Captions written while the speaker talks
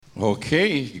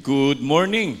Okay, good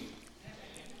morning.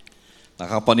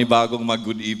 Nakapanibagong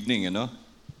mag-good evening, ano?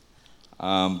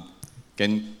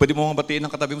 Pwede mo batiin ng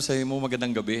katabi mo, sabi mo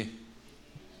magandang gabi.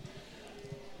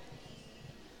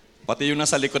 Pati yung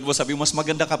nasa likod mo, sabi mo, mas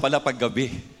maganda ka pala pag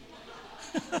gabi.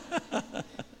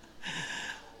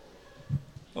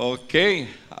 Okay,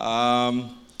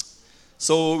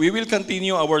 so we will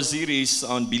continue our series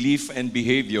on belief and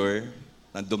behavior.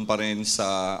 Nandun pa rin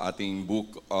sa ating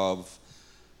book of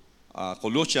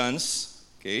Colossians,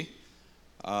 okay?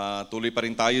 Tuloy pa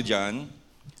rin tayo dyan.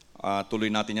 Tuloy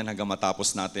natin yan hanggang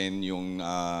matapos natin yung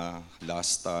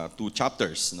last two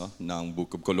chapters, no, ng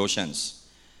book of Colossians.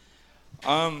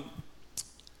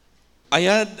 I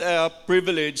had a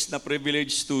privilege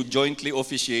to jointly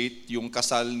officiate yung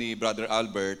kasal ni Brother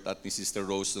Albert at ni Sister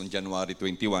Rose noong January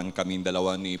 21, kaming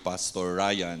dalawa ni Pastor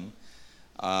Ryan.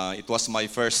 It was my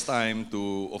first time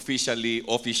to officially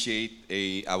officiate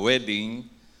a wedding.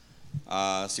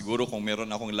 Siguro kung meron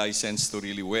akong license to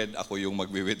really wed, ako yung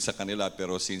magwi-wed sa kanila,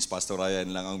 pero since Pastor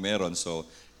Ryan lang ang meron, so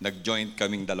nag-joint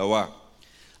kaming dalawa.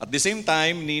 At the same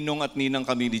time, ninong at ninang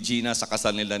kami ni Gina sa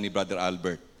kasal nila ni Brother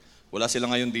Albert. Wala sila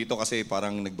ngayon dito kasi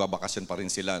parang nagbabakasyon pa rin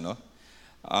sila, no?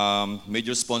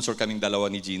 Major sponsor kaming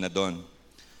dalawa ni Gina doon.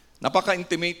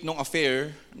 Napaka-intimate nung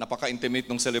affair,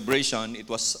 napaka-intimate nung celebration. It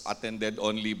was attended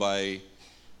only by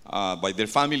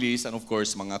their families and of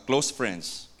course mga close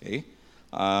friends, okay?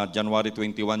 January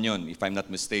 21 yon, if I'm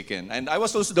not mistaken. And I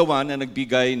was also the one na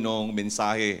nagbigay ng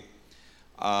mensahe.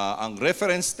 Ang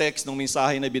reference text ng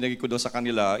mensahe na binigay ko doon sa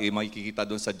kanila ay makikita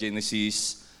doon sa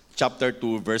Genesis chapter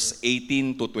 2, verse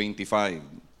 18 to 25.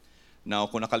 Now,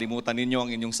 kung nakalimutan ninyo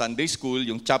ang inyong Sunday school,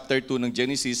 yung chapter 2 ng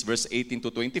Genesis, verse 18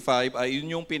 to 25, ay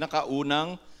yun yung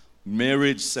pinakaunang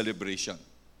marriage celebration.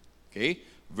 Okay?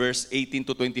 Verse 18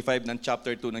 to 25 ng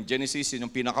chapter 2 ng Genesis, yun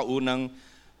yung pinakaunang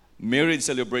marriage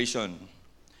celebration.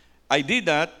 I did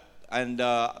that, and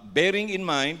bearing in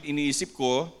mind, iniisip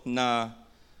ko na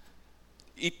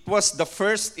it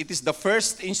is the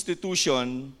first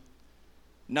institution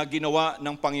na ginawa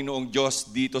ng Panginoong Diyos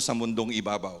dito sa mundong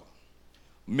ibabaw.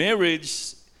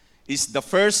 Marriage is the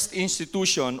first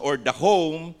institution, or the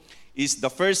home is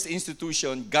the first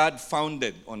institution God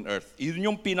founded on earth. Yun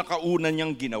yung pinakauna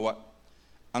niyang ginawa.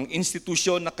 Ang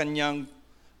institusyon na kanyang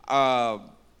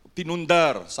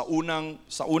pinundar sa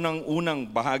unang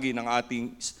bahagi ng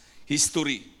ating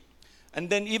history.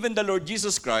 And then even the Lord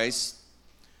Jesus Christ,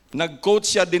 nag-quote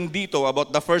siya din dito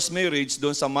about the first marriage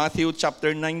doon sa Matthew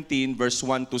chapter 19 verse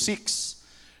 1 to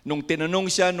 6. Nung tinanong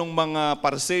siya nung mga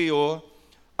Pariseo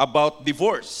about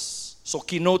divorce. So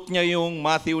kinote niya yung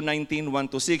Matthew 19,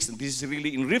 1 to 6. And this is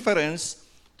really in reference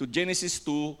to Genesis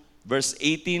 2 verse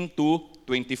 18 to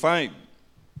 25.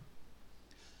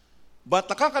 But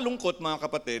nakakalungkot mga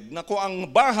kapatid na kung ang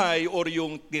bahay or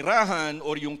yung tirahan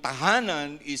or yung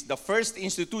tahanan is the first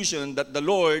institution that the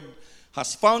Lord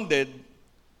has founded,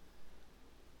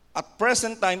 at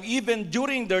present time, even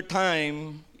during their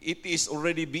time, it is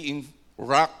already being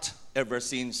rocked ever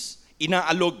since.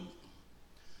 Inaalog.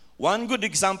 One good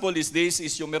example is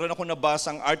yung meron ako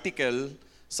nabasang article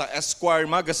sa Esquire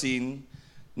magazine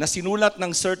na sinulat ng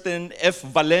certain F.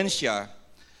 Valencia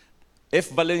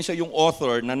yung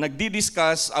author, na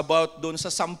nagdi-discuss about doon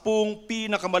sa 10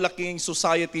 pinakamalaking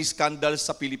society scandals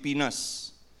sa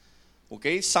Pilipinas.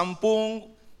 Okay? 10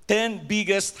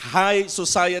 biggest high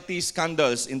society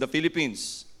scandals in the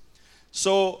Philippines.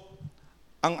 So,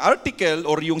 ang article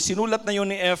or yung sinulat na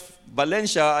yun ni F.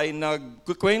 Valencia ay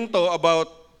nagkukwento about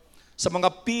sa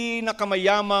mga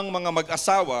pinakamayamang mga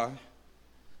mag-asawa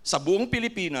sa buong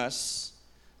Pilipinas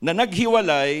na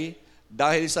naghiwalay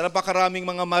dahil sa napakaraming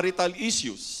mga marital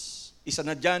issues. Isa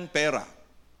na dyan, pera.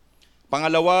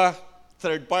 Pangalawa,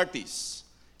 third parties.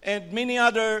 And many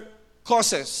other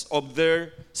causes of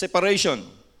their separation.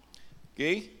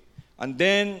 Okay? And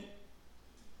then,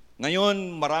 ngayon,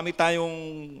 marami tayong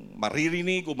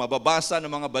maririnig o mababasa ng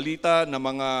mga balita ng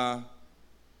mga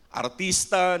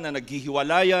artista na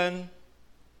naghihiwalayan.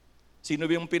 Sino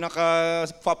ba yung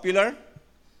pinaka-popular?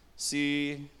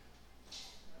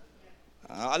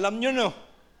 Alam nyo, no?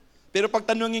 Pero pag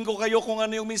tanungin ko kayo kung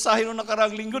ano yung mensahe nung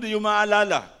nakaraang linggo, di yung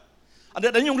maalala.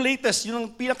 Ano yung latest?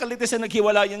 Yung pinaka-latest na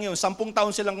naghiwalayan yun. 10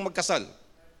 taon silang magkasal.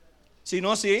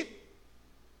 Sino? Si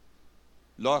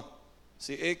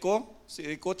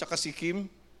Eko, tsaka si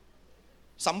Kim.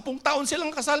 10 taon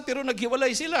silang kasal pero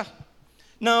naghiwalay sila.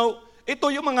 Now, ito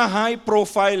yung mga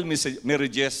high-profile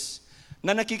marriages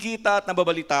na nakikita at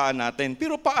nababalitaan natin.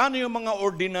 Pero paano yung mga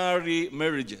ordinary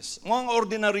marriages? Mga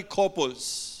ordinary couples?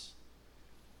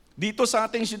 Dito sa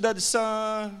ating siyudad sa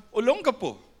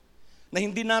Olongapo, na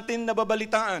hindi natin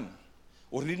nababalitaan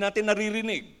o hindi natin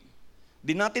naririnig.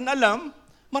 Di natin alam,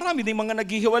 marami ding mga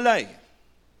naghihiwalay.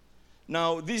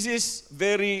 Now, this is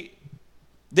very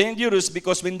dangerous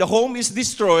because when the home is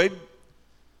destroyed,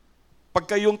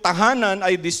 pagka yung tahanan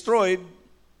ay destroyed,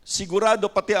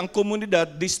 sigurado pati ang komunidad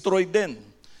destroyed din.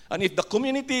 And if the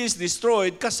community is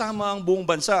destroyed, kasama ang buong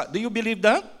bansa. Do you believe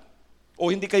that? O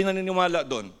hindi kayo naniniwala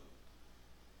doon?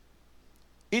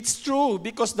 It's true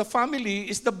because the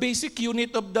family is the basic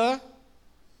unit of the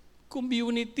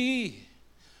community.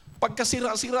 Pagka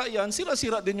sira-sira yan,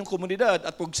 sira-sira din yung komunidad.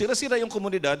 At pag sira-sira yung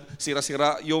komunidad,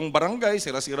 sira-sira yung barangay,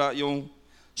 sira-sira yung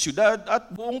syudad,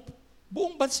 at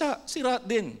buong bansa, sira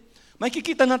din.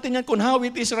 Makikita natin yan kung how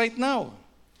it is right now.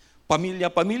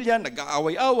 Pamilya-pamilya,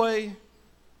 nag-aaway-away.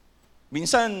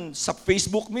 Minsan, sa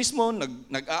Facebook mismo,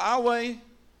 nag-aaway.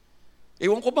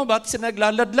 Ewan ko ba, ba't sila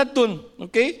naglaladlad dun?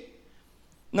 Okay?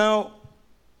 Now,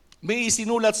 may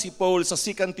isinulat si Paul sa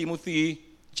 2 Timothy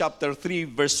chapter 3,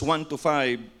 verse 1 to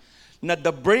 5, na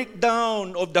the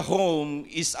breakdown of the home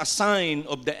is a sign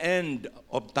of the end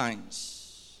of times.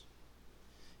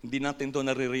 Hindi natin ito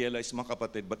nare-realize, mga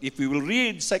kapatid. But if we will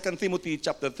read 2 Timothy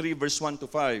chapter 3, verse 1 to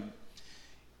 5,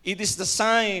 it is the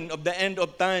sign of the end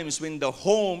of times when the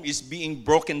home is being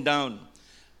broken down.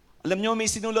 Alam niyo, may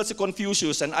sinulat si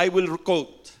Confucius, and I will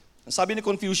quote. Ang sabi ni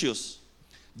Confucius,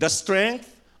 the strength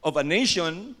of a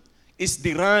nation is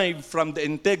derived from the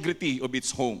integrity of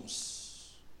its homes.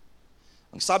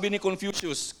 Ang sabi ni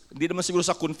Confucius, hindi naman siguro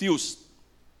sa confused,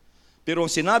 pero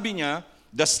ang sinabi niya,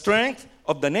 the strength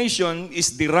of the nation is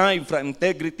derived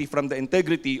from the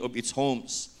integrity of its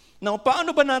homes. Now,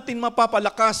 paano ba natin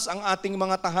mapapalakas ang ating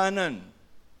mga tahanan?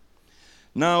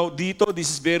 Now, dito,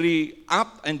 this is very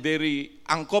apt and very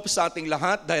angkop sa ating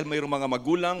lahat dahil mayroong mga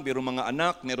magulang, mayroong mga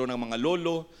anak, mayroong mga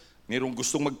lolo, mayroong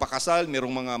gustong magpakasal,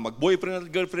 mayroong mga mag-boyfriend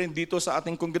at girlfriend dito sa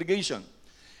ating congregation.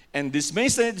 And this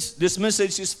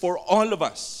message is for all of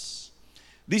us.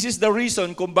 This is the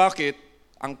reason kung bakit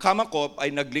ang Kamakop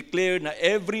ay nag-declare na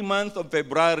every month of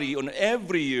February on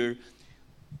every year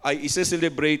ay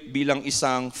isa-celebrate bilang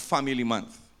isang family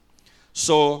month.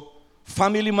 So,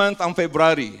 family month ang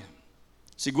February.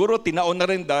 Siguro tinaon na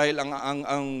rin dahil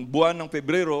ang buwan ng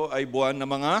Pebrero ay buwan ng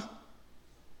mga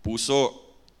puso.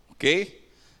 Okay?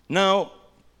 Now,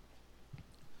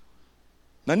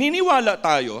 naniniwala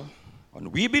tayo, and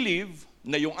we believe,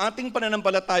 na yung ating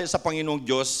pananampalataya sa Panginoong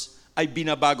Diyos ay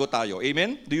binabago tayo.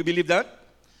 Amen? Do you believe that?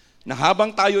 Na habang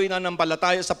tayo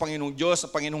inanampalataya sa Panginoong Diyos, sa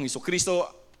Panginoong Hesukristo,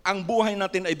 ang buhay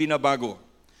natin ay binabago.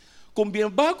 Kung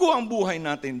binabago ang buhay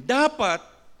natin, dapat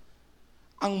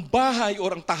ang bahay o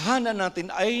ang tahanan natin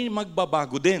ay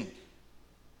magbabago din.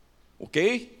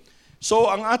 Okay? So,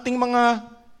 ang ating mga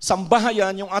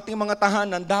sambahayan, yung ating mga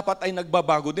tahanan, dapat ay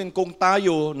nagbabago din kung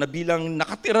tayo na bilang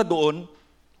nakatira doon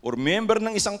or member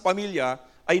ng isang pamilya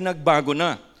ay nagbago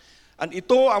na. And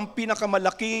ito ang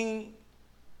pinakamalaking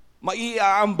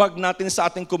maiaambag natin sa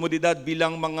ating komunidad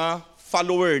bilang mga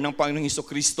follower ng Panginoong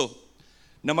Hesukristo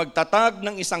na magtatag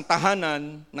ng isang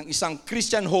tahanan, ng isang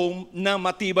Christian home na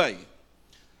matibay.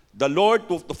 The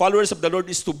followers of the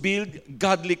Lord is to build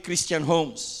godly Christian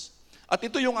homes. At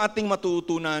ito yung ating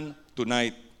matutunan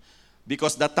tonight.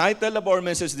 Because the title of our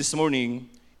message this morning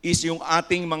is yung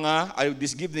ating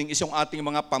this evening is yung ating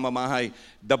mga pamamahay.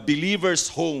 The believer's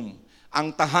home.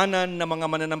 Ang tahanan ng mga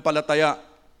mananampalataya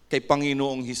kay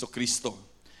Panginoong Hesukristo.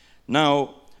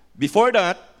 Now, before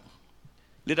that,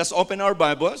 let us open our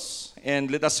Bibles and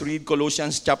let us read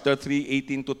Colossians chapter 3,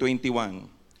 18 to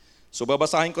 21. So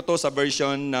babasahin ko to sa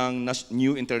version ng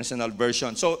New International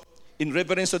Version. So, in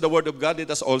reverence to the Word of God, let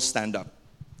us all stand up.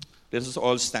 Let us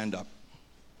all stand up.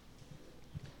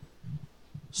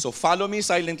 So follow me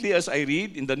silently as I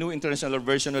read in the New International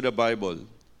Version of the Bible.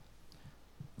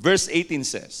 Verse 18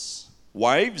 says,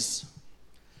 wives,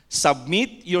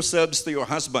 submit yourselves to your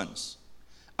husbands,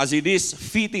 as it is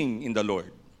fitting in the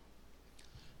Lord.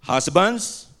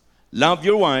 Husbands, love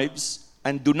your wives,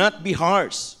 and do not be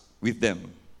harsh with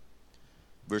them.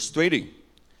 Verse 20,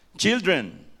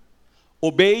 children,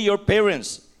 obey your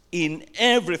parents in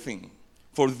everything,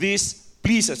 for this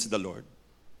pleases the Lord.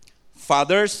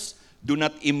 Fathers, do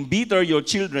not embitter your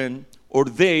children, or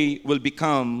they will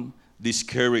become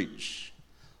discouraged.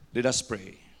 Let us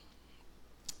pray.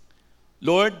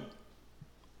 Lord,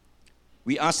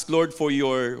 we ask, Lord, for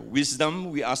your wisdom.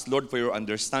 We ask, Lord, for your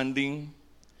understanding.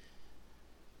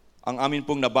 Ang amin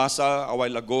pong nabasa a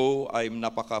while ago ay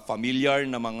napaka-familiar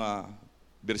na mga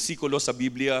bersikulo sa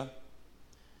Biblia.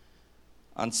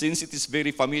 And since it is very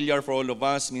familiar for all of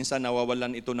us, minsan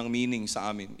nawawalan ito ng meaning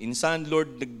sa amin. Minsan,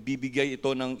 Lord, nagbibigay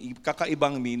ito ng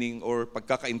kakaibang meaning or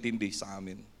pagkakaintindi sa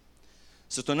amin.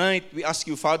 So tonight, we ask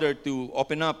you, Father, to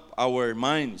open up our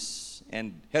minds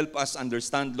and help us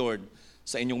understand, Lord,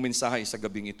 sa inyong mensahe sa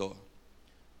gabing ito.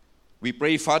 We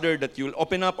pray, Father, that you'll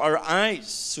open up our eyes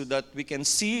so that we can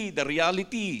see the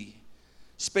reality,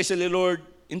 especially, Lord,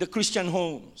 in the Christian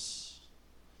homes,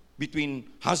 between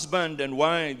husband and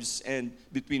wives, and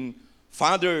between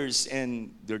fathers and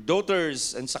their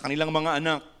daughters, and sa kanilang mga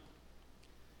anak.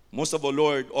 Most of all,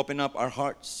 Lord, open up our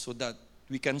hearts so that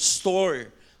we can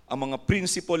store ang mga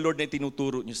principle, Lord, na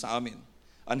tinuturo niyo sa amin.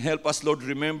 And help us, Lord,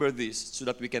 remember this so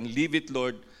that we can live it,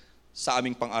 Lord, sa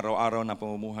aming pang-araw-araw na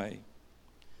pamumuhay.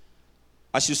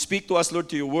 As you speak to us, Lord,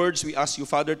 to your words, we ask you,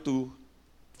 Father, to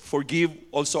forgive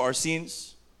also our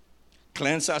sins.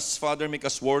 Cleanse us, Father, make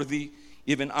us worthy.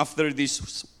 Even after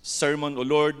this sermon, O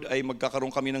Lord, ay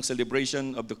magkakaroon kami ng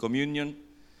celebration of the communion.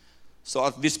 So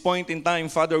at this point in time,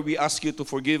 Father, we ask you to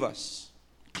forgive us.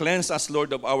 Cleanse us,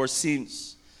 Lord, of our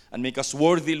sins. And make us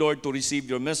worthy, Lord, to receive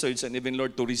your message and even,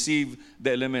 Lord, to receive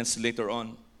the elements later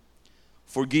on.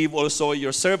 Forgive also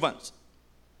your servants.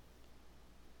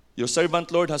 Your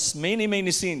servant, Lord, has many,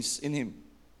 many sins in him.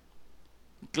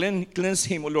 Cleanse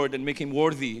him, O Lord, and make him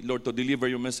worthy, Lord, to deliver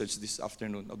your message this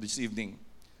afternoon, or this evening,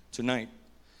 tonight.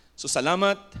 So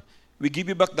salamat. We give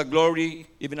you back the glory,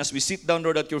 even as we sit down,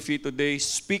 Lord, at your feet today.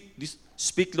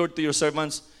 Speak, Lord, to your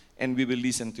servants, and we will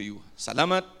listen to you.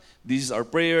 Salamat. This is our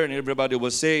prayer, and everybody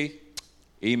will say,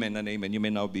 Amen and Amen. You may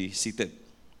now be seated.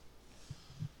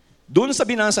 Doon sa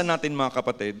binasa natin, mga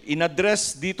kapatid,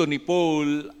 in-address dito ni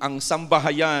Paul ang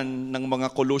sambahayan ng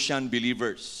mga Colossian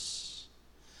believers.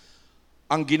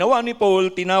 Ang ginawa ni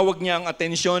Paul, tinawag niya ang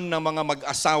atensyon ng mga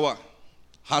mag-asawa,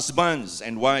 husbands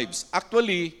and wives.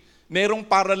 Actually, merong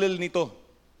parallel nito.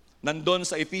 Nandun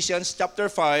sa Ephesians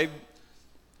chapter 5,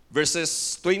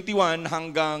 verses 21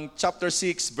 hanggang chapter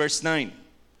 6, verse 9.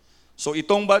 So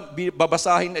itong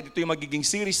babasahin at ito yung magiging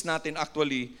series natin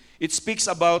actually, it speaks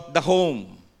about the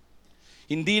home.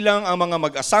 Hindi lang ang mga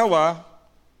mag-asawa,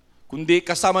 kundi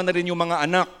kasama na rin yung mga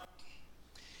anak.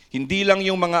 Hindi lang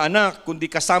yung mga anak, kundi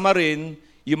kasama rin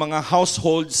yung mga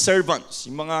household servants,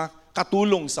 yung mga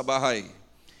katulong sa bahay.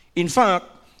 In fact,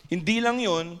 hindi lang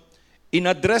yun,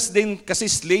 in-address din kasi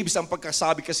slaves ang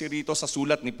pagkasabi kasi rito sa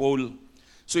sulat ni Paul.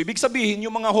 So ibig sabihin,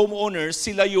 yung mga homeowners,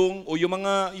 sila yung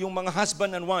mga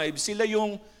husband and wives, sila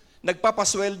yung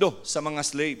nagpapasweldo sa mga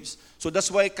slaves. So that's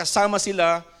why kasama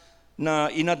sila na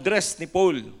in-address ni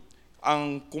Paul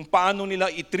ang kung paano nila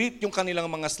i-treat yung kanilang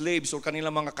mga slaves o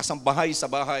kanilang mga kasambahay sa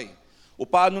bahay. O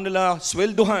paano nila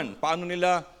swelduhan, paano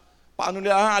nila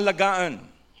aalagaan.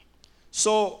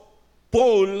 So,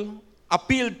 Paul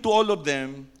appealed to all of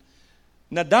them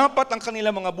na dapat ang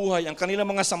kanilang mga buhay, ang kanilang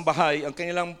mga sambahay, ang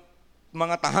kanilang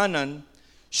mga tahanan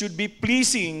should be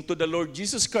pleasing to the Lord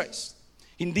Jesus Christ.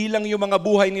 Hindi lang yung mga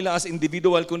buhay nila as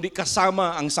individual, kundi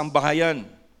kasama ang sambahayan.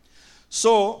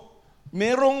 So,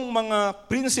 merong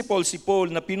mga principles si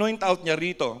Paul na pinoint out niya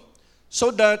rito so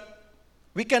that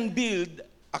we can build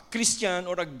a Christian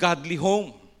or a godly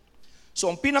home.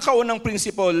 So ang pinakaunang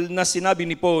principle na sinabi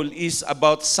ni Paul is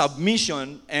about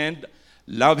submission and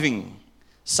loving.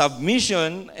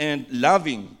 Submission and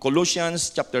loving.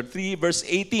 Colossians chapter 3 verse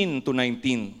 18 to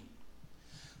 19.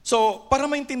 So para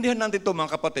maintindihan natin ito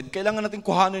mga kapatid, kailangan natin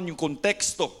kuhanan yung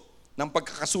konteksto ng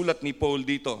pagkakasulat ni Paul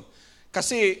dito.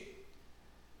 Kasi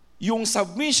yung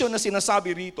submission na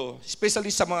sinasabi rito, especially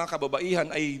sa mga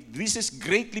kababaihan, ay this is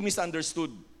greatly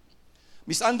misunderstood.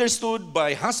 Misunderstood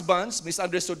by husbands,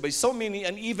 misunderstood by so many,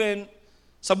 and even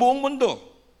sa buong mundo.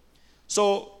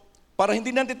 So, para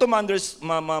hindi natin ito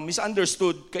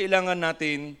misunderstood, kailangan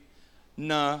natin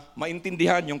na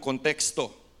maintindihan yung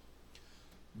konteksto.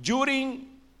 During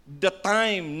the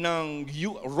time ng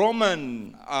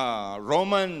Roman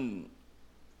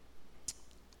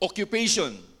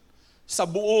occupation, sa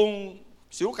buong,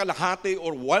 siguro kalahati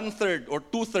or 1/3 or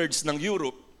 2/3 ng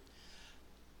Europe,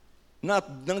 na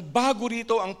nagbago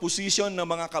rito ang posisyon ng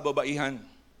mga kababaihan.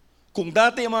 Kung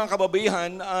dati ang mga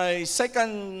kababaihan ay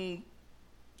second-class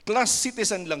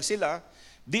citizen lang sila,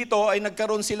 dito ay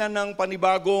nagkaroon sila ng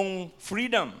panibagong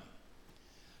freedom.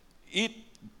 It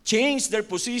changed their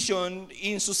position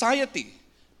in society.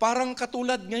 Parang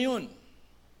katulad ngayon,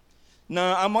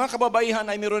 na ang mga kababaihan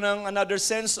ay mayroon ng another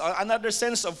sense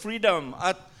of freedom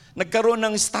at nagkaroon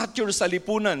ng stature sa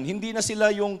lipunan. Hindi na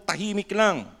sila yung tahimik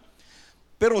lang.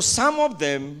 Pero some of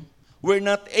them were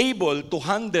not able to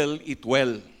handle it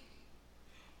well.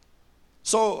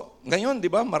 So, ngayon, di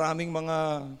ba, maraming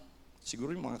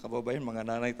siguro yung mga kababaihan, mga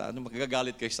nanay,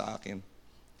 magagagalit kayo sa akin.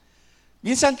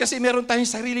 Minsan kasi meron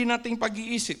tayong sarili nating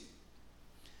pag-iisip.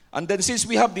 And then since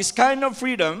we have this kind of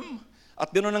freedom at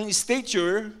gano'n ng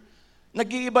stature,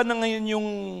 nag-iiba na ngayon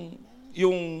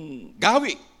yung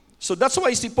gawi. So that's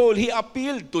why si Paul, he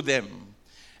appealed to them.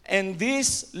 And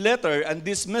this letter and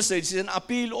this message is an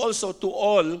appeal also to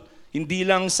all, hindi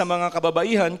lang sa mga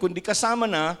kababaihan, kundi kasama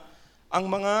na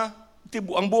ang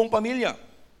buong pamilya.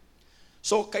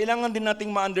 So, kailangan din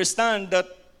nating ma-understand that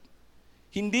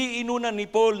hindi inuna ni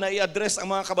Paul na i-address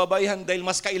ang mga kababaihan dahil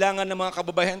mas kailangan ng mga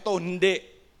kababaihan to. Hindi.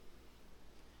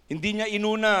 Hindi niya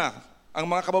inuna ang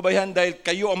mga kababaihan dahil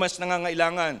kayo ang mas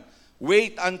nangangailangan.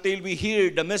 Wait until we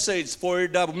hear the message for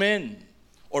the men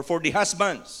or for the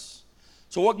husbands.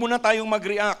 So wag muna tayong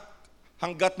mag-react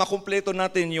hanggat makumpleto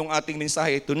natin yung ating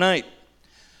mensahe tonight.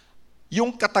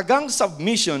 Yung katagang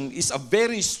submission is a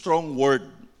very strong word.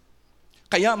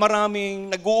 Kaya maraming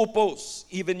nag-o-oppose,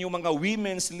 even yung mga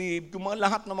women's league, yung mga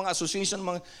lahat ng mga association,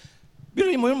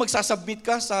 biruin mo yun, magsasubmit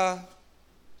ka sa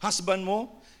husband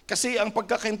mo. Kasi ang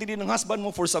pagkakaintindi ng husband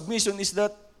mo for submission is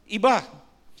that iba.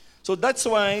 So that's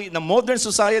why, na modern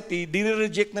society,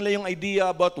 dinireject nila yung idea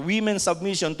about women's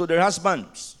submission to their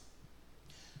husbands.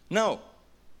 Now,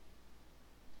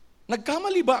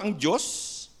 nagkamali ba ang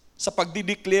Diyos sa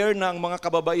pagdideclare na ang mga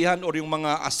kababaihan o yung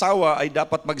mga asawa ay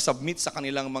dapat mag-submit sa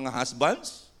kanilang mga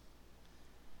husbands?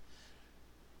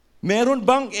 Meron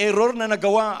bang error na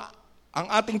nagawa ang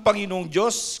ating Panginoong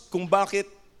Diyos kung bakit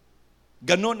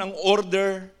ganon ang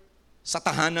order sa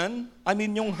tahanan? I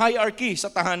mean, yung hierarchy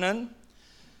sa tahanan?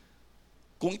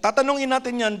 Kung tatanungin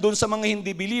natin yan doon sa mga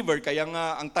hindi believer, kaya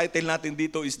nga ang title natin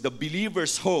dito is The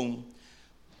Believer's Home.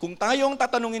 Kung tayong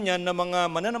tatanungin yan ng mga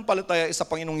mananampalataya sa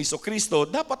Panginoong Hesukristo,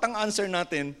 dapat ang answer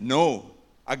natin, no.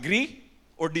 Agree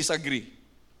or disagree?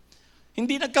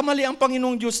 Hindi nagkamali ang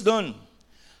Panginoong Diyos doon.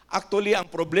 Actually, ang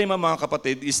problema mga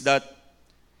kapatid is that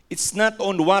it's not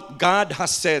on what God has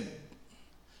said.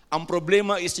 Ang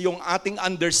problema is yung ating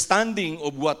understanding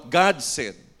of what God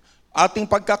said. Ating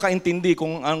pagkakaintindi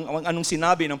kung anong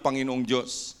sinabi ng Panginoong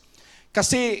Diyos.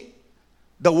 Kasi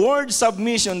the word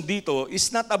submission dito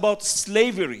is not about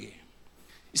slavery.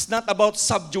 It's not about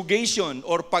subjugation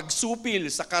or pagsupil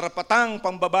sa karapatang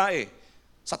pambabae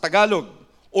sa Tagalog,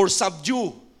 or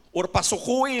subdue or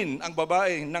pasukuin ang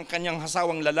babae ng kanyang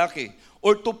hasawang lalaki,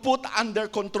 or to put under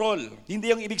control.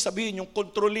 Hindi ang ibig sabihin yung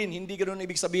kontrolin, hindi ganoon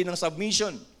ibig sabihin ng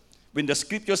submission. When the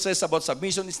scripture says about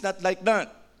submission, it's not like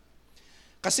that.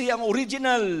 Kasi ang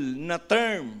original na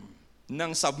term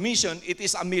ng submission, it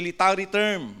is a military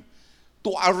term.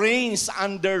 To arrange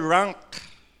under rank.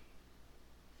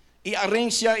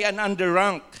 I-arrange siya under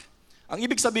rank. Ang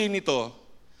ibig sabihin nito,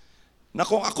 na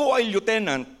kung ako ay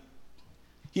lieutenant,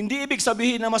 hindi ibig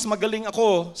sabihin na mas magaling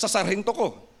ako sa sarhento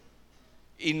ko.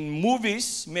 In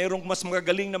movies, merong mas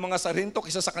magagaling na mga sarhento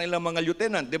kaysa sa kanilang mga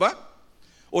lieutenant, di ba?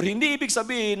 O hindi ibig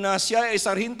sabihin na siya ay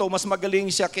sarhento, mas magaling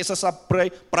siya kaysa sa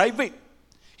private.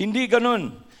 Hindi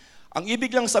ganon. Ang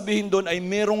ibig lang sabihin doon ay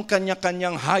merong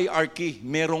kanya-kanyang hierarchy,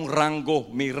 merong rango,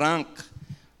 may rank.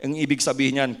 Ang ibig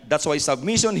sabihin yan. That's why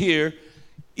submission here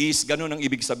is ganun ang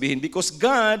ibig sabihin. Because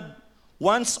God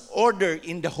wants order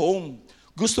in the home.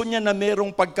 Gusto niya na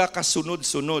merong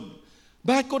pagkakasunod-sunod.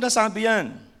 Bakit ko nasabi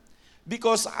yan?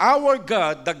 Because our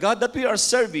God, the God that we are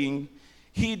serving,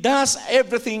 He does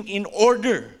everything in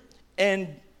order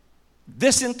and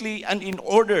decently and in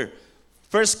order.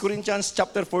 1 Corinthians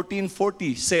chapter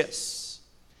 14:40 says,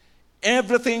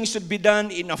 everything should be done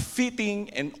in a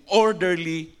fitting and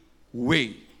orderly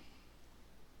way.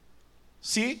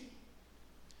 See?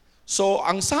 So,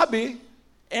 ang sabi,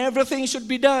 everything should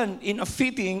be done in a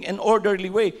fitting and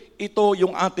orderly way. Ito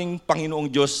yung ating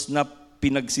Panginoong Diyos na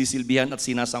pinagsisilbihan at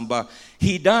sinasamba.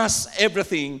 He does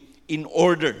everything in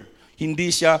order.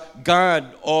 Hindi siya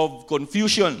God of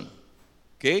confusion.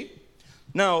 Okay?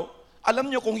 Now, alam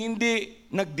nyo kung hindi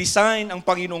nag-design ang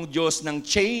Panginoong Diyos ng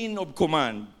chain of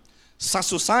command sa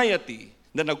society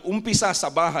na nag-umpisa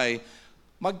sa bahay,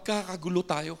 magkakagulo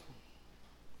tayo.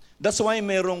 That's why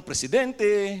merong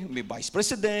presidente, may vice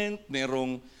president,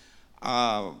 merong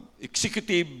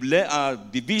executive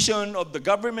division of the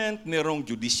government, merong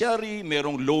judiciary,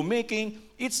 merong lawmaking.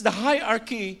 It's the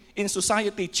hierarchy in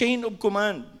society, chain of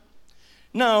command.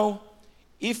 Now,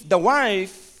 if the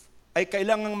wife ay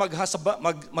kailangang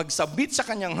mag-submit sa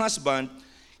kanyang husband,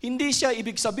 hindi siya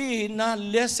ibig sabihin na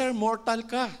lesser mortal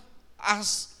ka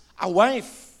as a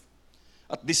wife.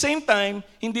 At the same time,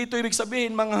 hindi ito ibig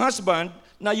sabihin, mga husband,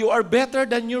 na you are better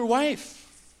than your wife.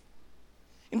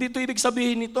 Hindi ito ibig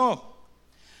sabihin nito.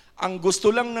 Ang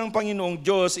gusto lang ng Panginoong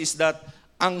Diyos is that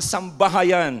ang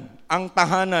sambahayan, ang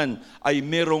tahanan ay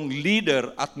merong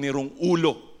leader at merong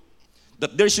ulo.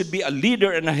 That there should be a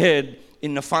leader and a head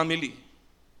in the family.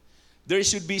 There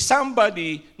should be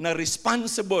somebody na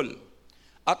responsible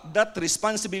at that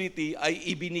responsibility ay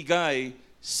ibinigay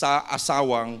sa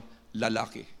asawang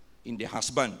lalaki, in the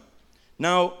husband.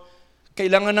 Now,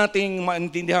 Kailangan nating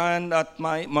maintindihan at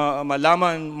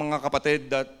malaman, mga kapatid,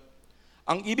 that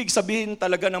ang ibig sabihin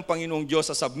talaga ng Panginoong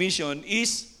Diyos sa submission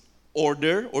is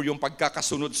order or yung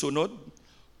pagkakasunod-sunod,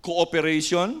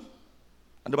 cooperation.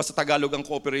 Ano ba sa Tagalog ang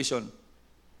cooperation?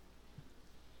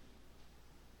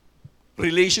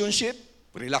 Relationship,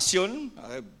 relasyon,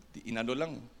 inano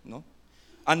lang, no?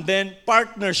 And then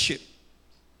partnership.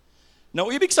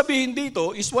 Now, ibig sabihin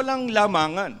dito is walang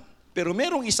lamangan, pero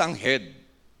merong isang head,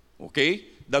 okay,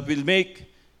 that will make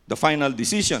the final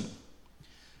decision.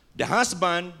 The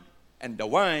husband and the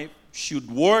wife should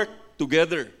work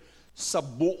together sa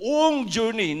buong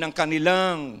journey ng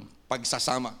kanilang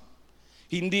pagsasama.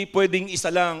 Hindi pwedeng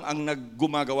isa lang ang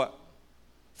naggumagawa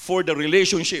for the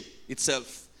relationship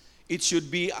itself. It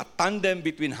should be a tandem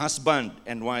between husband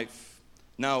and wife.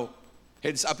 Now,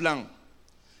 heads up lang.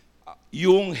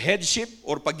 Yung headship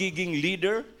or pagiging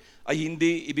leader ay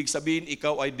hindi ibig sabihin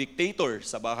ikaw ay dictator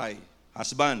sa bahay.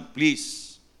 Husband,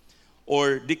 please.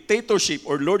 Or dictatorship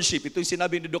or lordship. Ito yung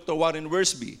sinabi ni Dr. Warren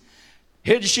Wiersbe.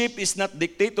 Headship is not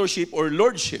dictatorship or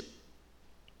lordship.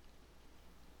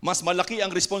 Mas malaki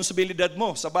ang responsibilidad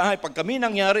mo sa bahay. Pag kami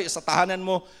nangyari sa tahanan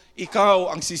mo, ikaw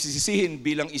ang sisisihin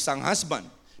bilang isang husband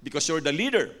because you're the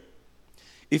leader.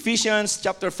 Ephesians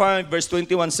chapter 5 verse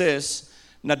 21 says,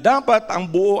 na dapat ang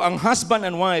husband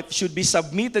and wife should be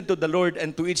submitted to the Lord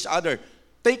and to each other.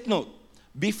 Take note,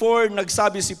 before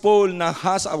nagsabi si Paul na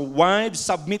wives,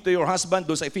 submit to your husband,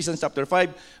 doon sa Ephesians chapter 5,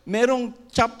 merong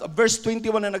verse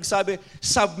 21 na nagsabi,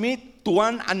 submit to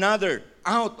one another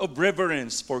out of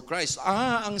reverence for Christ.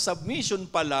 Ang submission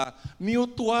pala,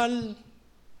 mutual.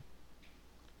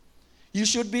 You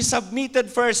should be submitted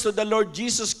first to the Lord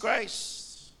Jesus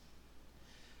Christ.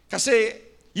 Kasi,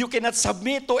 you cannot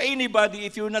submit to anybody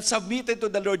if you're not submitted to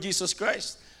the Lord Jesus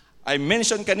Christ. I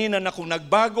mentioned kanina na kung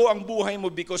nagbago ang buhay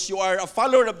mo because you are a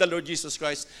follower of the Lord Jesus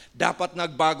Christ, dapat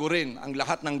nagbago rin ang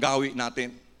lahat ng gawi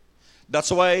natin.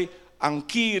 That's why ang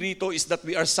key rito is that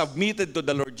we are submitted to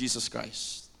the Lord Jesus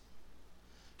Christ.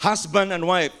 Husband and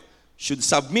wife should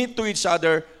submit to each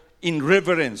other in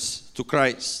reverence to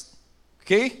Christ.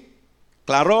 Okay?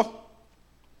 Klaro?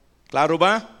 Klaro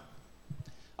ba?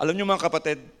 Alam niyo mga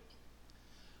kapatid,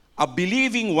 a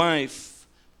believing wife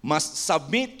must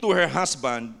submit to her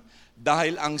husband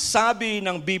dahil ang sabi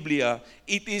ng Biblia,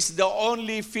 it is the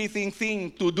only fitting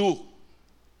thing to do.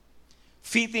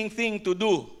 Fitting thing to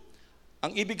do.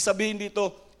 Ang ibig sabihin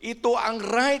dito, ito ang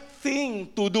right thing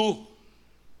to do.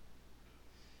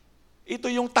 Ito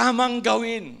yung tamang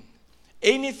gawin.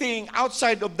 Anything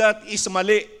outside of that is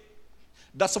mali.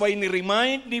 That's why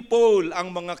ni-remind ni Paul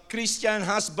ang mga Christian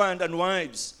husband and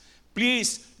wives,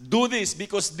 please do this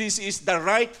because this is the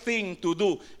right thing to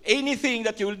do. Anything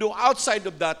that you will do outside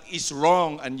of that is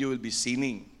wrong and you will be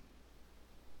sinning.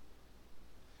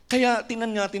 Kaya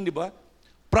tingnan natin, di ba?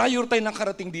 Prior tayo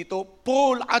nakarating dito,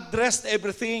 Paul addressed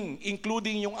everything,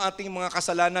 including yung ating mga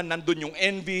kasalanan. Nandun yung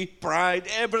envy, pride,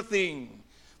 everything.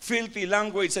 Filthy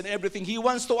language and everything. He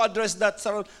wants to address that.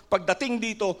 Pagdating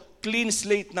dito, clean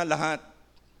slate na lahat.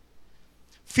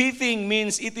 Fitting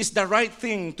means it is the right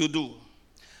thing to do.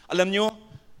 Alam nyo,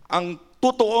 ang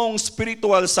totoong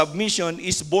spiritual submission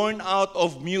is born out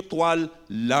of mutual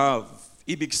love.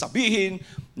 Ibig sabihin,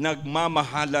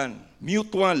 nagmamahalan.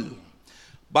 Mutual.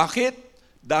 Bakit?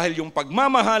 Dahil yung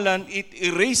pagmamahalan, it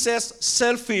erases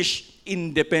selfish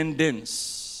independence.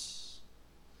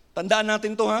 Tandaan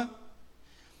natin to, ha?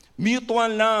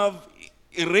 Mutual love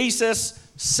erases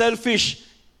selfish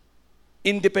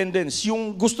independence.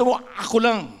 Yung gusto mo, ako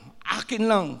lang, akin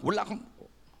lang, wala kang...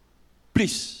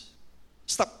 Please,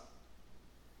 stop.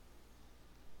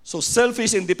 So,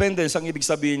 selfish independence ang ibig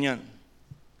sabihin yan.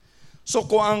 So,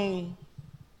 kung ang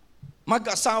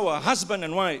mag-asawa, husband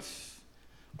and wife,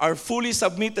 are fully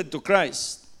submitted to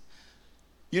Christ,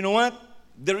 you know what?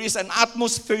 There is an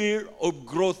atmosphere of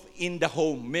growth in the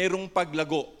home. Merong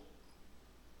paglago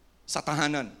sa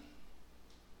tahanan.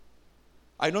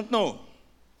 I don't know.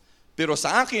 Pero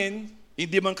sa akin,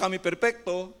 hindi man kami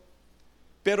perpekto,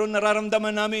 pero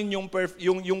nararamdaman namin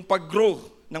yung pag-grow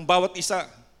ng bawat isa.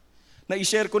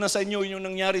 Na-share ko na sa inyo yung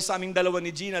nangyari sa aming dalawa ni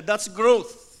Gina. That's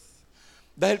growth.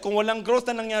 Dahil kung walang growth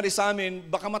na nangyari sa amin,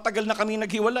 baka matagal na kami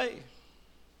naghiwalay.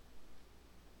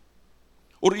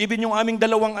 Or even yung aming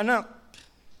dalawang anak.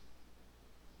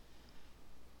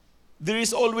 There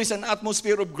is always an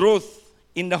atmosphere of growth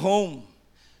in the home.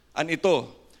 And ito,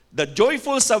 the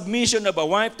joyful submission of a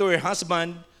wife to her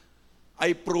husband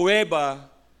ay pruweba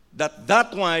that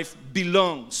wife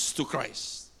belongs to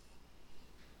Christ.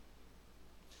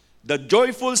 The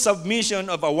joyful submission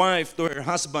of a wife to her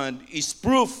husband is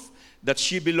proof that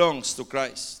she belongs to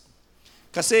Christ.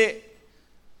 Kasi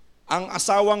ang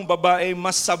asawang babae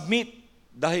must submit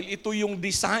dahil ito yung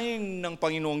design ng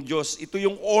Panginoong Diyos. Ito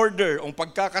yung order, ang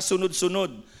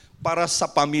pagkakasunod-sunod para sa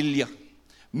pamilya.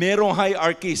 Merong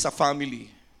hierarchy sa family.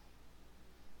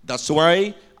 That's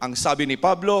why, ang sabi ni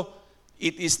Pablo,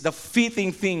 it is the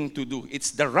fitting thing to do.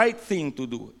 It's the right thing to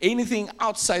do. Anything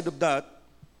outside of that,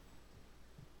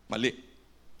 mali.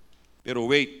 Pero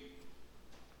wait.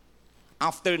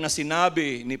 After na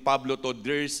sinabi ni Pablo to,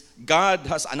 God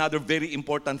has another very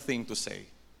important thing to say.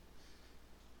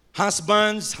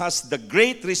 Husbands has the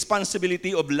great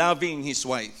responsibility of loving his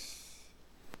wife.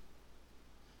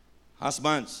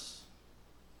 Husbands,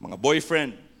 mga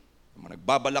boyfriend, mga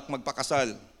nagbabalak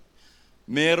magpakasal,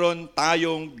 meron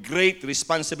tayong great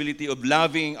responsibility of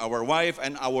loving our wife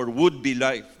and our would-be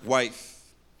wife.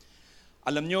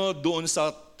 Alam nyo, doon sa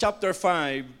chapter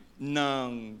 5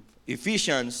 ng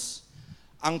Ephesians,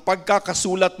 ang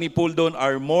pagkakasulat ni Paul doon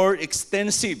are more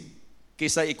extensive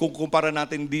kaysa ikukumpara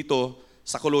natin dito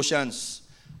sa Colossians.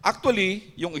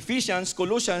 Actually, yung Ephesians,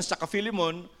 Colossians, saka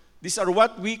Philemon, these are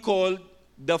what we call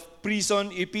the prison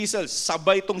epistles.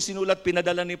 Sabay itong sinulat,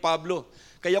 pinadala ni Pablo.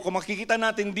 Kaya kung makikita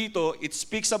natin dito, it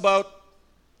speaks about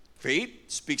faith,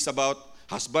 speaks about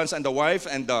husbands and the wife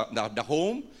and the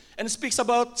home, and speaks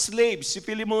about slaves, si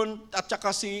Philemon at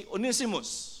saka si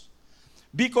Onesimus.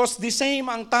 Because the same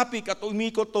ang topic at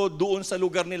umikot to doon sa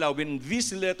lugar nila when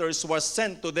these letters was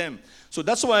sent to them. So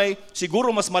that's why,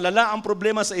 siguro mas malala ang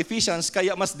problema sa Ephesians,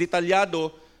 kaya mas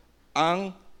detalyado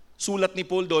ang sulat ni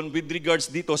Paul doon with regards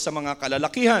dito sa mga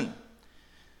kalalakihan.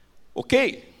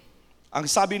 Okay, ang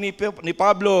sabi ni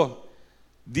Pablo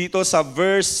dito sa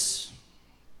verse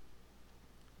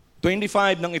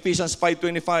 25 ng Ephesians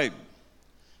 5:25,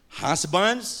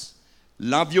 husbands,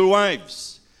 love your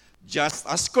wives, just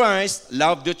as Christ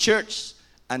loved the church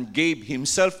and gave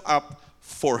himself up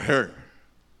for her.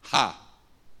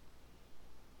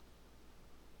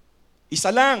 Isa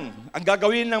lang ang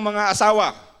gagawin ng mga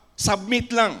asawa.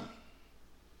 Submit lang.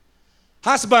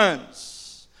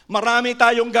 Husbands, marami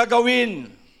tayong gagawin.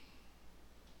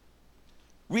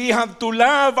 We have to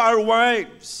love our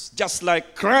wives just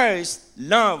like Christ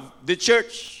loved the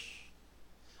church.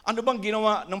 Ano bang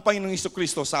ginawa ng Panginoong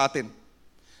Jesucristo sa atin?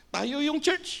 Tayo yung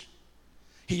church.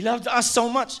 He loved us so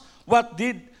much.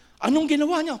 Anong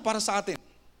ginawa niya para sa atin?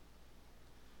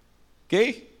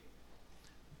 Okay?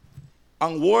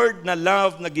 Ang word na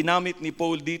love na ginamit ni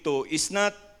Paul dito is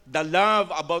not the love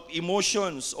about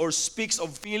emotions or speaks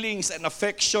of feelings and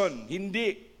affection.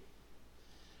 Hindi.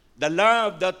 The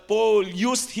love that Paul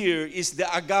used here is the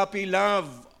agape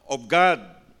love of God.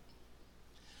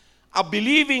 A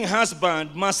believing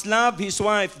husband must love his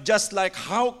wife just like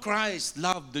how Christ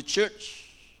loved the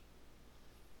church.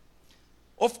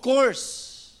 Of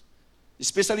course,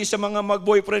 especially sa mga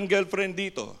mag-boyfriend, girlfriend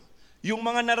dito, yung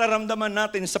mga nararamdaman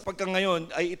natin sa pagkangayon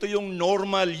ay ito yung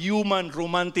normal, human,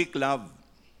 romantic love.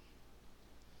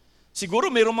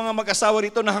 Siguro mayroong mga mag-asawa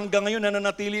rito na hanggang ngayon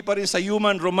nananatili pa rin sa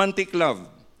human, romantic love.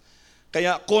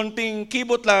 Kaya konting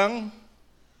kibot lang,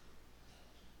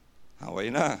 away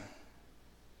na.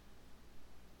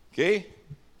 Okay?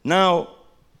 Now,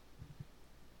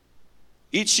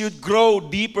 it should grow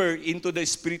deeper into the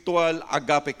spiritual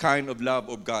agape kind of love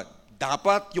of God.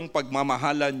 Dapat yung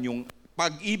pagmamahalan, yung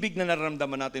pag-ibig na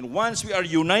nararamdaman natin, once we are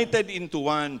united into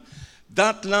one,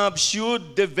 that love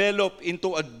should develop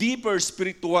into a deeper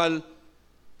spiritual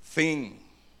thing.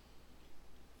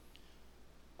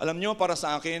 Alam nyo, para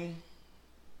sa akin,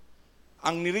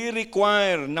 ang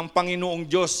nire-require ng Panginoong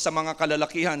Diyos sa mga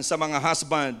kalalakihan, sa mga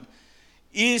husband,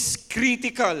 is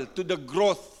critical to the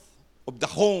growth of the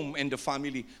home and the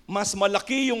family. Mas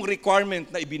malaki yung requirement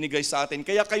na ibinigay sa atin.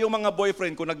 Kaya kayo mga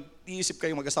boyfriend, kung nag-iisip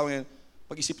kayo mag-asawa ngayon,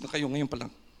 pag-isip na kayo ngayon pa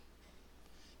lang.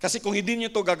 Kasi kung hindi nyo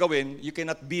to gagawin, you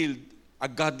cannot build a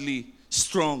godly,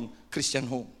 strong Christian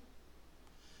home.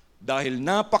 Dahil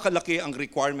napakalaki ang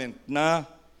requirement na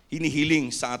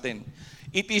hinihiling sa atin.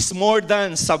 It is more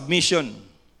than submission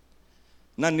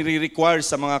na nire-require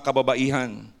sa mga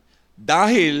kababaihan.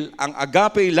 Dahil ang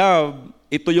agape love,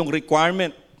 ito yung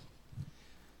requirement.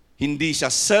 Hindi siya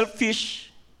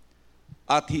selfish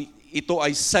at ito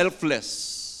ay selfless.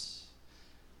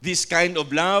 This kind of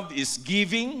love is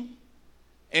giving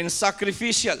and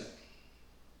sacrificial.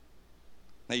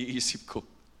 Naiisip ko.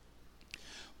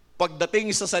 Pagdating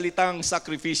sa salitang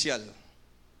sacrificial,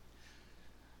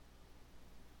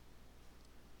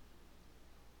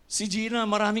 si Gina,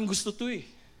 maraming gusto to eh.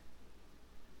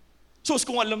 Sus,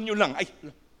 kung alam nyo lang, ay,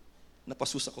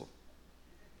 napasus ako.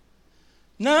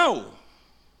 Now,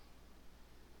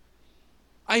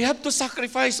 I have to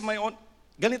sacrifice my own.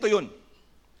 Ganito yun.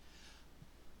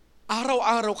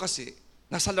 Araw-araw kasi,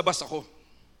 nasa labas ako.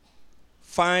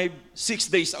 6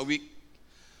 days a week.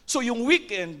 So yung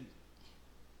weekend,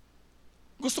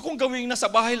 gusto kong gawing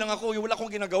nasa bahay lang ako, yung wala akong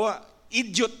ginagawa.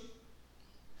 Idiot.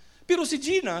 Pero si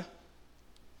Gina,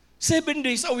 7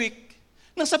 days a week,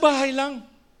 nasa bahay lang.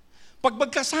 Pag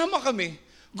magkasama kami,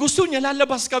 gusto niya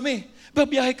lalabas kami.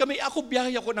 Babiyahe kami,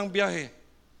 biyahe ako ng biyahe.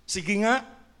 Sige nga.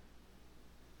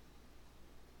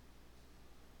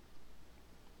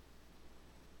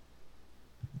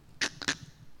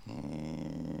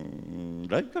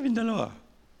 Drive kami dalawa.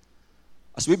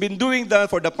 As we've been doing that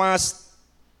for the past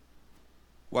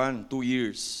 1-2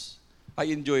 years,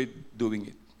 I enjoyed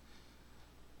doing it.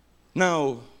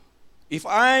 Now, if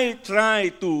I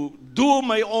try to do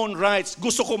my own rights,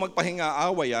 gusto ko magpahinga,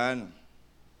 awa yan.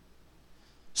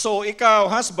 So,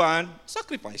 ikaw, husband,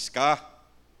 sacrifice ka.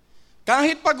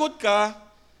 Kahit pagod ka,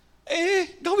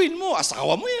 gawin mo.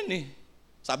 Asawa mo yan eh.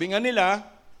 Sabi nga nila,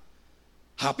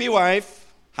 happy wife,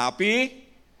 happy.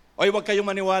 Oy, huwag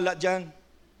kayong maniwala dyan.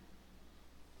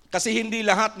 Kasi hindi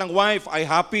lahat ng wife ay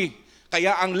happy.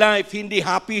 Kaya ang life hindi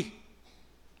happy.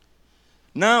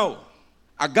 Now,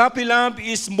 agape love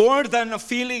is more than a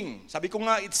feeling. Sabi ko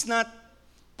nga, it's not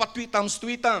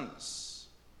patwitams-twitams.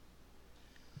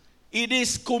 It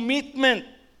is commitment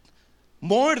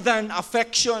more than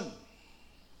affection.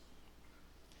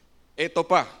 Ito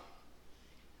pa,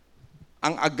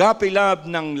 ang agape love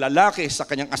ng lalaki sa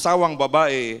kanyang asawang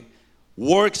babae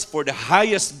works for the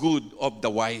highest good of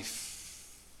the wife.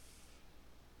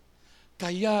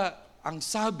 Kaya ang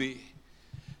sabi,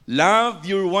 love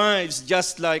your wives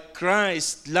just like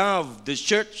Christ loved the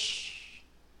church.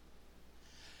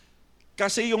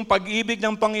 Kasi yung pag-ibig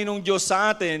ng Panginoong Diyos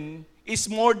sa atin is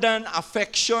more than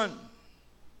affection.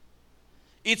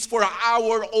 It's for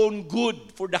our own good,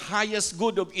 for the highest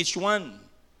good of each one.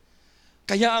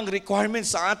 Kaya ang requirement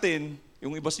sa atin,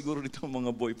 yung iba siguro dito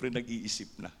mga boyfriend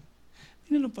nag-iisip na,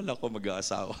 hindi na lang pala ako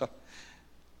mag-aasawa.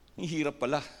 Ang hirap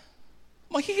pala.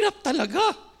 Mahirap talaga.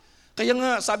 Kaya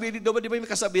nga, sabi dito, di ba may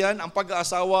kasabihan, ang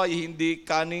pag-aasawa ay hindi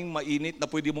kaning mainit na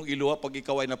pwede mong iluwa pag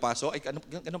ikaw ay napaso. Ay,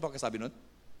 ano ba kasabi nun?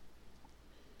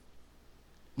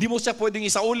 Hindi mo siya pwedeng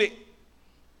isauli.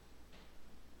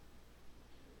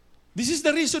 This is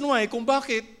the reason why kung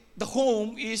bakit the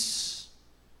home is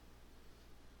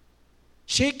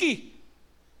shaky.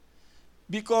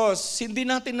 Because hindi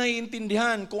natin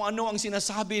naiintindihan kung ano ang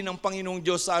sinasabi ng Panginoong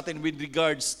Diyos sa atin with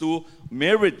regards to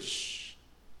marriage.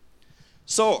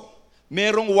 So,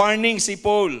 merong warning si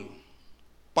Paul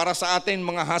para sa atin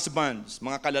mga husbands,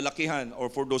 mga kalalakihan,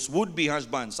 or for those would-be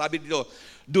husbands. Sabi dito,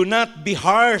 do not be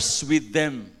harsh with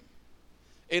them.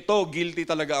 Ito, guilty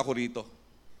talaga ako rito.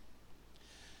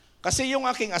 Kasi yung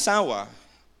aking asawa,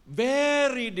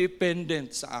 very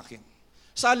dependent sa akin.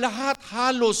 Sa lahat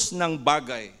halos ng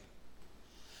bagay.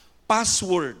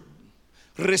 Password,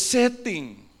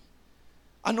 resetting,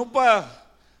 ano pa,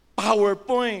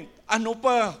 PowerPoint, ano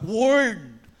pa, Word,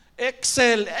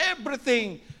 Excel,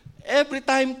 everything. Every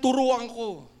time turuan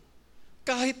ko.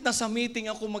 Kahit nasa meeting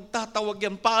ako magtatawag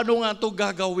yan, paano nga ito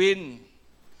gagawin?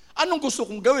 Anong gusto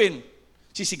kong gawin?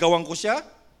 Sisigawan ko siya?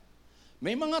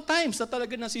 May mga times na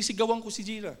talaga nasisigawan ko si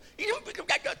Gina.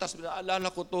 Tapos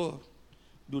naalala ko to,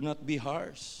 do not be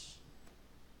harsh.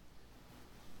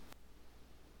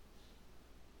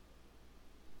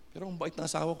 Pero ang bait ng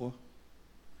asawa ko,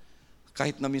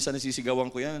 kahit na minsan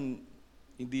nasisigawan ko yan,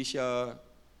 hindi siya,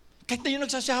 kahit na yung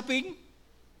nagsashopping.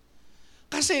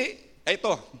 Kasi,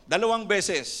 ito, 2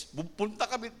 beses, punta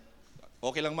kami,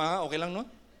 okay lang ma, okay lang no?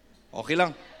 Okay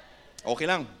lang. Okay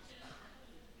lang.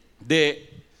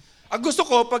 Ang gusto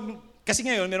ko, kasi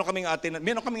ngayon, meron kaming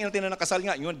atin na nakasal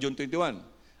nga, yun, June 21.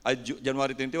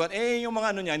 January 21. Yung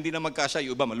mga ano niya, hindi na magkasya,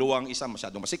 yung iba maluwang, isa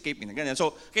masyadong masikip, ganyan.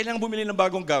 So, kailangan bumili ng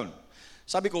bagong gown.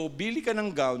 Sabi ko, bili ka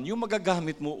ng gown, yung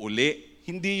magagamit mo uli.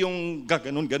 Hindi yung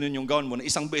gaganon yung gown mo na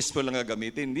isang beses mo lang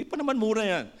gagamitin. Hindi pa naman mura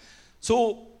yan.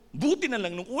 So, buti na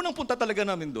lang, nung unang punta talaga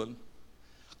namin doon,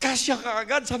 kasya ka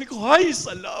agad. Sabi ko, ay,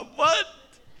 salamat!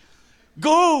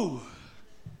 Go!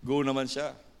 Go naman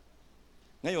siya.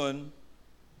 Ngayon,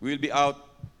 we'll be out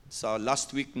sa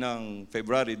last week ng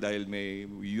February dahil may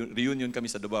reunion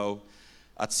kami sa Davao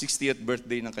at 60th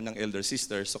birthday ng kanyang elder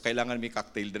sister. So, kailangan may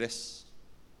cocktail dress.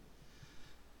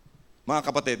 Mga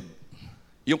kapatid,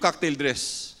 yung cocktail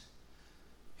dress,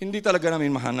 hindi talaga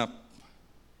namin mahanap.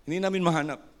 Hindi namin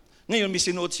mahanap. Ngayon, may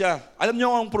sinuot siya. Alam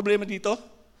niyo ang problema dito?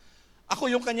 Ako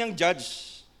yung kanyang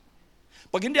judge.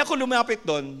 Pag hindi ako lumapit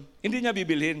doon, hindi niya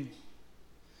bibilhin.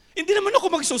 Hindi naman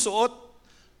ako magsusuot.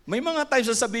 May mga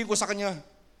times na sabihin ko sa kanya,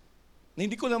 na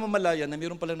hindi ko naman malaya na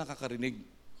mayroon pala nakakarinig.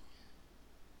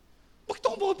 Bakit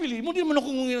ako mapapili? Hindi naman ako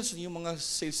yung mga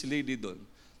sales lady doon.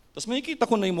 Tapos makikita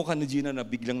ko na yung mukha ni Gina na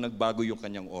biglang nagbago yung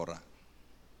kanyang aura.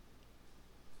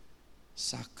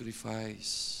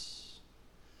 Sacrifice.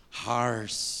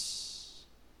 Harsh.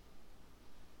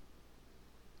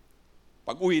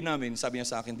 Pag uwi namin, sabi niya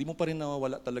sa akin, di mo pa rin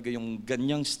nawawala talaga yung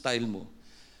ganyang style mo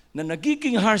na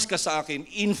nagiging harsh ka sa akin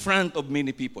in front of many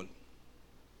people.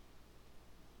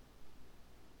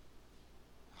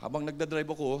 Habang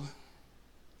nagdadrive ako,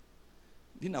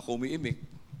 di na ako umiimik.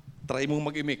 Try mong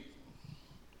mag-imik.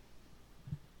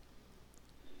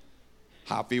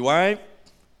 Happy wife,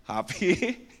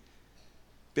 happy.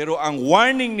 Pero ang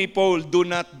warning ni Paul, do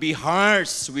not be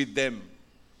harsh with them.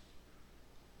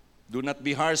 Do not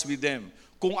be harsh with them.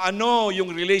 Kung ano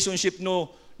yung relationship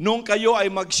no, nung kayo ay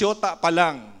magsyota pa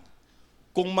lang,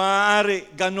 kung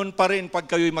maaari, ganun pa rin pag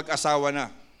kayo'y mag-asawa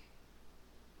na.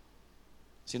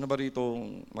 Sino ba rito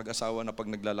mag-asawa na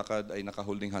pag naglalakad ay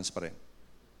naka-holding hands pa rin?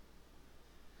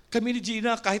 Kami ni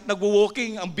Gina, kahit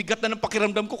nag-walking, ang bigat na ng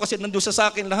pakiramdam ko kasi nandun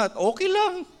sa akin lahat. Okay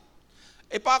lang.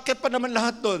 Paakyat pa naman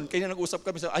lahat doon. Kaya nag-usap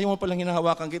kami, ayaw mo palang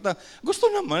hinahawakan kita.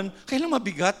 Gusto naman, kailang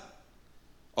mabigat.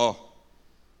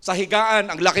 Sa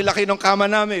higaan, ang laki-laki ng kama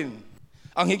namin.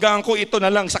 Ang higaan ko, ito na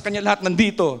lang, sa kanya lahat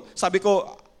nandito. Sabi ko,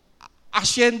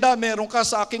 asyenda, meron ka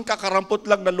sa aking kakarampot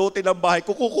lang na lote ng bahay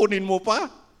ko, kukunin mo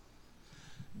pa.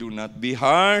 Do not be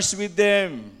harsh with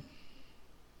them.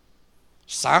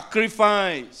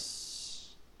 Sacrifice.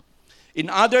 In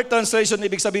other translation,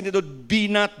 ibig sabihin nito, be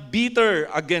not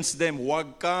bitter against them.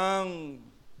 Huwag kang...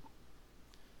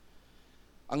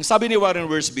 Ang sabi ni Warren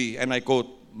Wiersbe, and I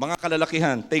quote, mga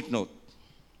kalalakihan, take note.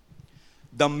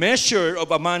 The measure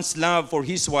of a man's love for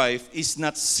his wife is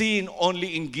not seen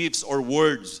only in gifts or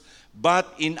words, but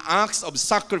in acts of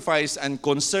sacrifice and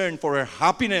concern for her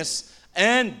happiness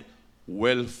and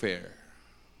welfare.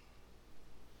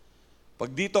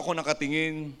 Pag dito ako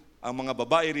nakatingin, ang mga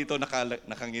babae rito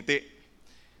nakangiti.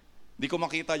 Hindi ko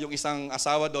makita yung isang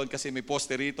asawa doon kasi may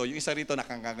poste rito. Yung isa rito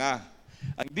nakanganga.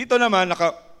 Ang dito naman,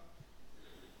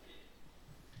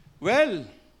 well,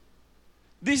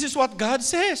 this is what God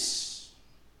says.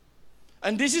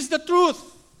 And this is the truth.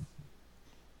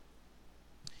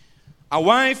 A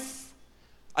wife,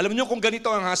 alam niyo kung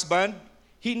ganito ang husband,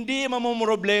 hindi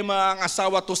mamumroblema ang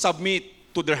asawa to submit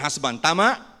to their husband.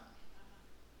 Tama?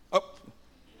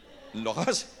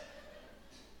 Lokas.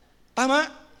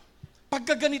 Tama?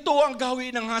 Pagka ganito ang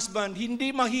gawin ng husband,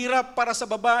 hindi mahirap para sa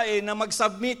babae na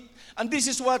mag-submit. And this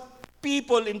is what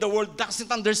people in the world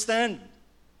doesn't understand.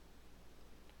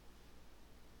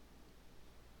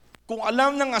 Kung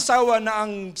alam ng asawa na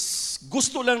ang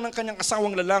gusto lang ng kanyang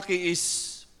asawang lalaki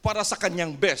is para sa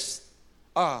kanyang best,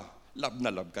 love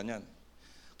na love ka niyan.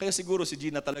 Kaya siguro si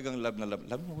Gina talagang love na love.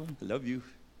 Love mo, love you.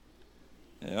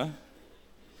 Yeah.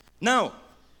 Now,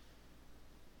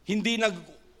 hindi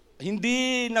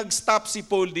nag-stop si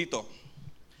Paul dito.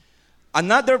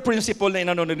 Another principle na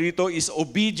inano dito is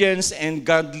obedience and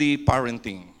godly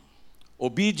parenting.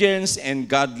 Obedience and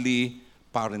godly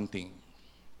parenting.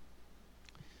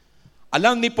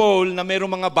 Alam ni Paul na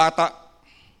mayroong mga bata,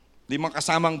 limang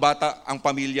kasamang bata ang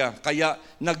pamilya. Kaya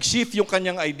nag-shift yung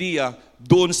kanyang idea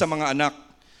doon sa mga anak.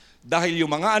 Dahil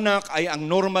yung mga anak ay ang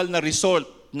normal na result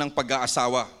ng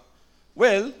pag-aasawa.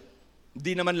 Well,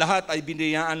 hindi naman lahat ay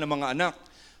biniyaan ng mga anak.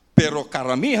 Pero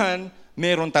karamihan,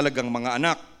 meron talagang mga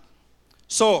anak.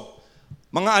 So,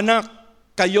 mga anak,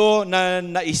 kayo na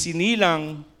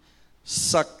naisinilang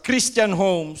sa Christian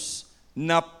homes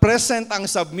na present ang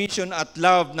submission at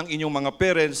love ng inyong mga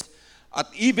parents at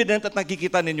evident at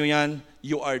nakikita ninyo yan,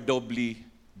 you are doubly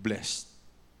blessed.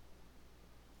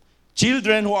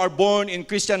 Children who are born in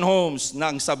Christian homes na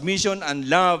ang submission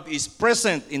and love is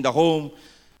present in the home,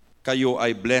 kayo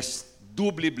ay blessed,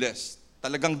 doubly blessed.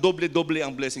 Talagang doble-doble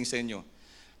ang blessing sa inyo.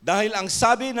 Dahil ang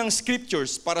sabi ng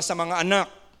scriptures para sa mga anak,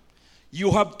 you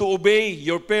have to obey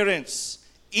your parents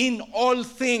in all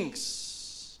things.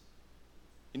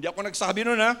 Hindi ako nagsabi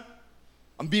nun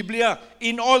Ang Biblia,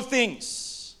 in all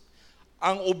things.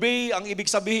 Ang obey, ang ibig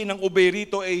sabihin ng obey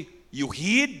rito ay you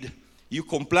heed, you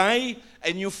comply,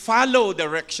 and you follow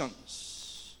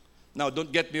directions. Now, don't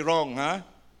get me wrong,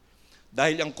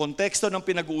 Dahil ang konteksto ng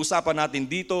pinag-uusapan natin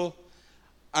dito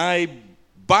ay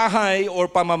bahay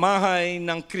or pamamahay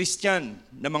ng Christian,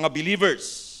 na mga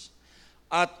believers.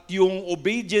 At yung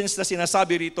obedience na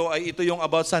sinasabi rito ay ito yung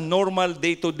about sa normal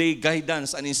day-to-day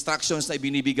guidance and instructions na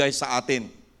ibinibigay sa atin.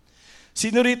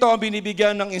 Sino rito ang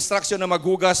binibigyan ng instruction na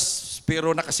maghugas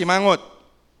pero nakasimangot?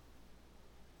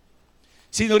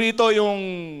 Sino rito yung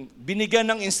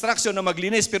binigyan ng instruction na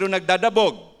maglinis pero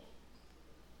nagdadabog?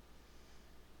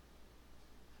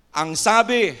 Ang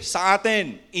sabi sa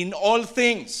atin, in all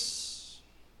things.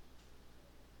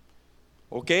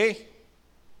 Okay?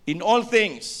 In all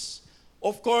things.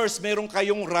 Of course, meron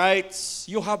kayong rights.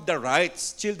 You have the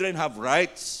rights. Children have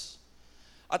rights.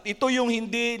 At ito yung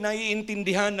hindi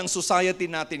naiintindihan ng society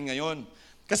natin ngayon.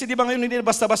 Kasi di ba ngayon hindi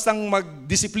basta-bastang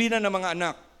magdisiplina ng mga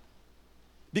anak?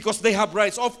 Because they have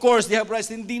rights. Of course, they have rights.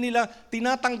 Hindi nila,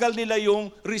 tinatanggal nila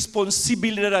yung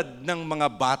responsibilidad ng mga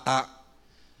bata.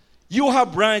 You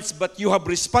have rights, but you have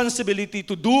responsibility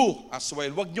to do as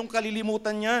well. Huwag niyong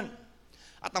kalilimutan yan.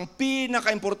 At ang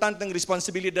pinaka-importanteng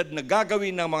responsibilidad na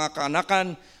gagawin ng mga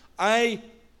kaanakan ay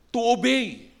to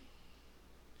obey.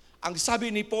 Ang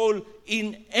sabi ni Paul,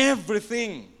 in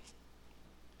everything.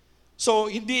 So,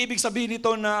 hindi ibig sabihin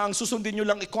nito na ang susundin nyo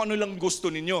lang kung ano lang gusto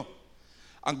ninyo.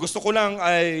 Ang gusto ko lang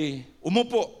ay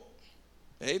umupo.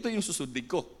 Ito yung susundin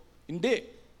ko. Hindi.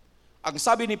 Ang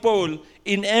sabi ni Paul,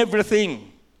 in everything.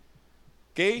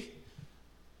 Okay?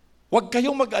 Huwag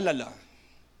kayong mag-alala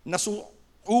na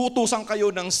uutusan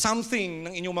kayo ng something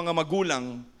ng inyong mga magulang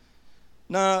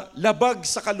na labag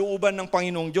sa kalooban ng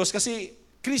Panginoong Diyos. Kasi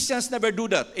Christians never do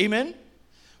that. Amen?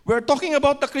 We're talking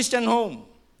about the Christian home.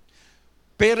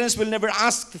 Parents will never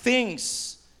ask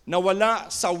things na wala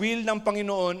sa will ng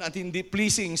Panginoon at hindi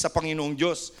pleasing sa Panginoong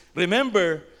Diyos.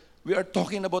 Remember, we are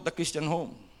talking about the Christian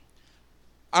home.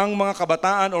 Ang mga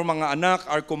kabataan o mga anak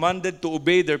are commanded to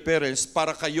obey their parents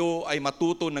para kayo ay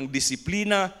matuto ng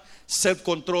disiplina,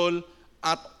 self-control,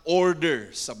 at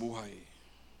order sa buhay.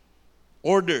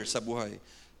 Order sa buhay.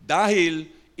 Dahil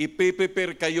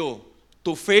ipe-prepare kayo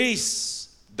to face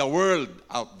the world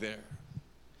out there.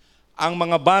 Ang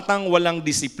mga batang walang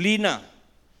disiplina,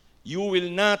 you will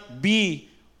not be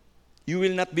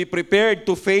prepared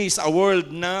to face a world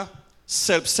na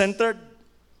self-centered,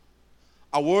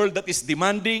 a world that is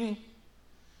demanding,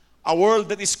 a world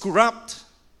that is corrupt,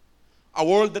 a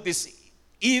world that is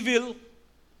evil,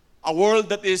 a world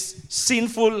that is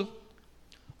sinful,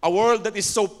 a world that is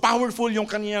so powerful yung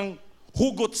kaniyang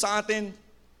hugot sa atin.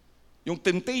 Yung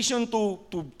temptation to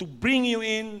bring you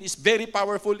in is very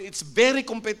powerful. It's very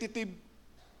competitive.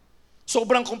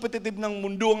 Sobrang competitive ng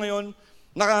mundo ngayon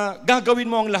na gagawin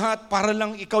mo ang lahat para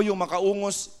lang ikaw yung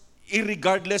makaungos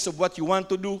irregardless of what you want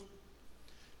to do.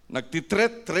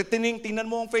 Threatening, tingnan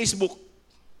mo ang Facebook.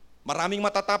 Maraming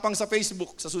matatapang sa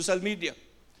Facebook, sa social media.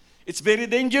 It's very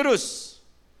dangerous.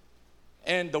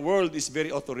 And the world is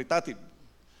very authoritative.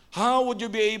 How would you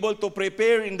be able to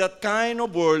prepare in that kind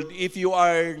of world if you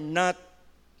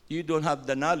don't have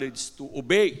the knowledge to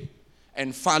obey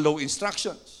and follow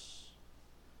instructions?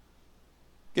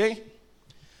 Okay?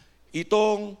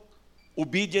 Itong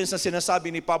obedience na sinasabi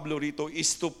ni Pablo rito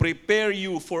is to prepare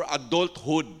you for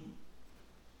adulthood.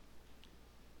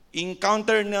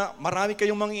 Marami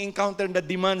kayong mga encounter na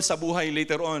demand sa buhay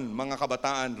later on, mga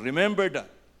kabataan. Remember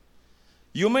that.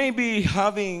 You may be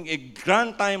having a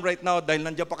grand time right now dahil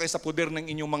nandiyan pa kayo sa poder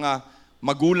ng inyong mga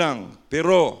magulang.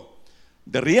 Pero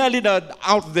the realidad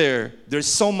out there, there's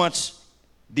so much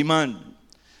demand.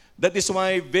 That is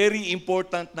why very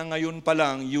important na ngayon pa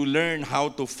lang you learn how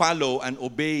to follow and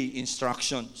obey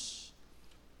instructions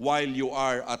while you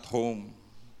are at home.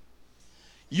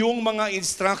 Yung mga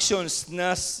instructions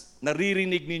na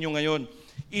naririnig ninyo ngayon,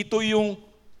 ito yung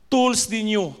tools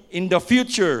ninyo in the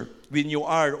future when you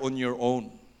are on your own.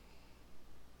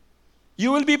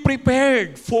 You will be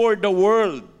prepared for the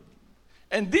world.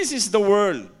 And this is the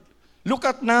world. Look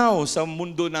at now sa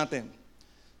mundo natin.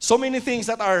 So many things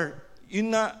that are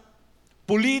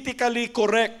politically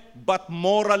correct but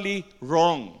morally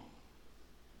wrong.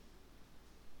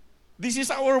 This is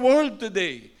our world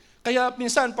today. Kaya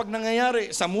minsan pag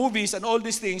nangyayari sa movies and all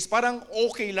these things, parang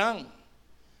okay lang.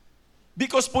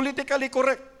 Because politically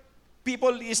correct,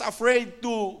 people is afraid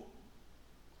to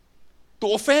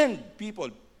offend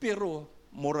people, pero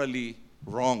morally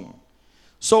wrong.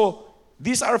 So,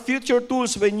 these are future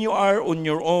tools when you are on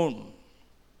your own.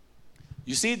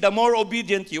 You see, the more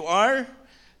obedient you are,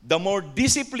 the more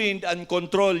disciplined and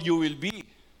controlled you will be.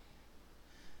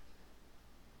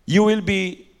 You will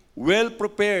be well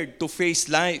prepared to face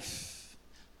life.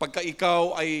 Pagka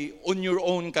ikaw ay on your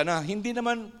own ka na, hindi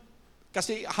naman,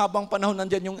 kasi habang panahon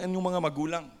nandyan yung mga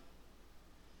magulang.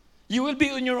 You will be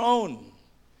on your own.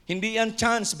 Hindi yan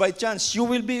chance by chance. You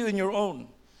will be on your own.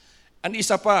 And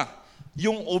isa pa,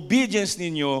 yung obedience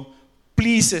ninyo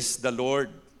pleases the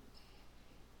Lord.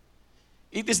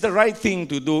 It is the right thing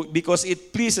to do because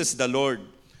it pleases the Lord.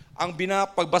 Ang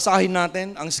pagbasahin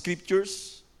natin, ang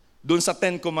scriptures, doon sa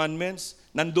 10 Commandments,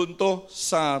 nandun to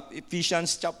sa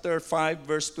Ephesians chapter 5,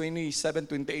 verse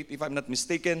 27-28, if I'm not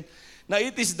mistaken, na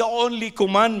it is the only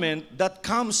commandment that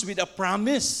comes with a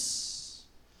promise.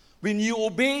 When you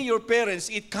obey your parents,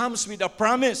 it comes with a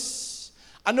promise.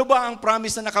 Ano ba ang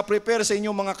promise na nakaprepare sa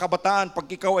inyong mga kabataan pag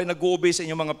ikaw ay nag-obey sa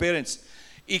inyong mga parents?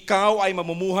 ikaw ay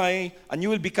mamumuhay and you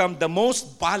will become the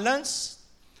most balanced,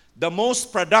 the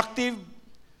most productive,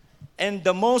 and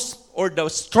the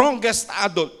strongest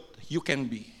adult you can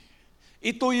be.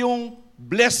 Ito yung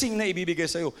blessing na ibibigay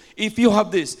sa'yo. If you have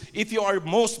this, if you are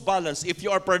most balanced, if you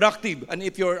are productive, and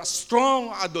if you are a strong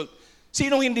adult,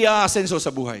 sinong hindi aasenso sa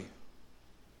buhay?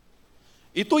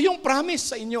 Ito yung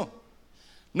promise sa inyo.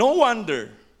 No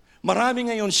wonder, marami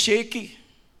ngayon shaky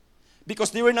because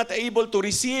they were not able to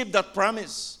receive that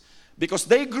promise. Because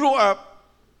they grew up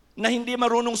na hindi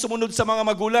marunong sumunod sa mga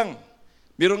magulang.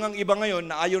 Meron ngang iba ngayon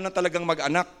na ayaw na talagang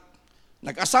mag-anak.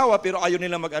 Nag-asawa pero ayaw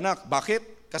nila mag-anak.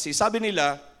 Bakit? Kasi sabi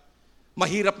nila,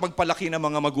 mahirap magpalaki ng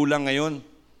mga magulang ngayon.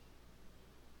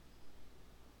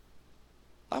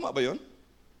 Tama ba yun?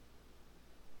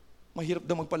 Mahirap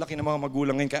daw magpalaki ng mga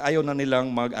magulang ngayon kaya ayaw na nilang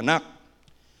mag-anak.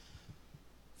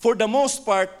 For the most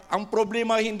part, ang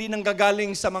problema hindi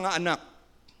nanggagaling sa mga anak.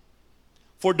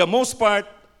 For the most part,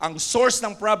 ang source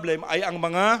ng problem ay ang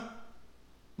mga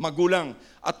magulang.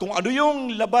 At kung ano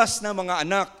yung labas ng mga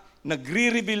anak,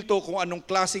 nagre-reveal to kung anong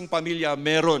klaseng pamilya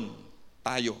meron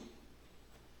tayo.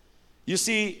 You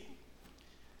see,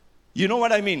 you know what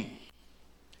I mean?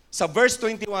 Sa verse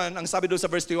 21, ang sabi doon sa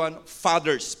verse 21,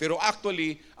 fathers. Pero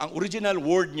actually, ang original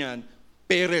word niyan,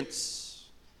 parents.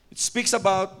 It speaks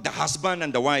about the husband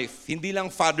and the wife, hindi lang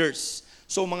fathers.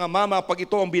 So mga mama, pag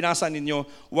ito ang binasa ninyo,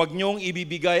 huwag niyong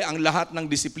ibibigay ang lahat ng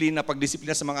disiplina,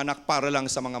 pagdisiplina sa mga anak para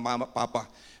lang sa mga mama, papa.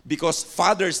 Because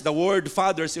fathers, the word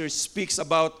fathers here speaks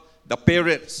about the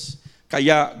parents.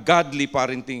 Kaya godly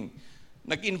parenting.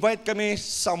 Nag-invite kami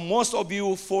sa most of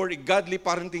you for a godly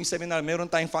parenting seminar.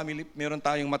 Meron tayong family, meron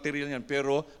tayong material yan.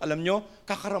 Pero alam nyo,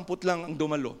 kakarampot lang ang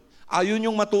dumalo. Ayun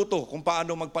yung matuto kung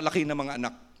paano magpalaki ng mga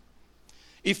anak.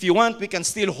 If you want, we can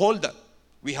still hold that.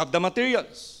 We have the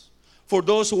materials. For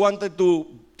those who wanted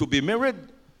to be married,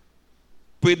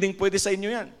 pwede sa inyo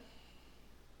yan.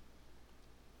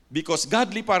 Because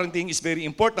godly parenting is very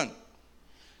important.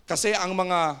 Kasi ang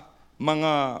mga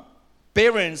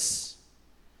parents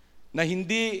na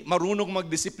hindi marunong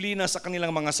magdisiplina sa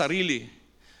kanilang mga sarili,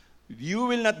 you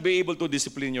will not be able to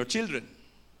discipline your children.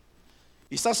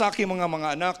 Isa sa aking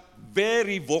mga anak,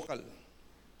 very vocal.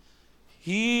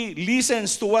 He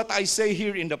listens to what I say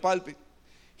here in the pulpit.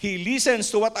 He listens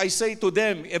to what I say to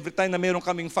them every time na meron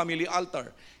kaming family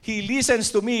altar. He listens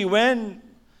to me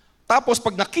tapos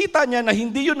pag nakita niya na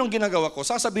hindi yun ang ginagawa ko,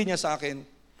 sasabihin niya sa akin,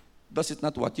 "Does it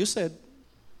not what you said?"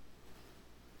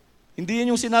 Hindi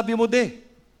yan yung sinabi mo, de.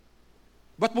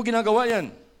 Ba't mo ginagawa yan?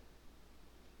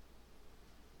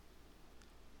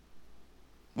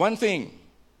 One thing,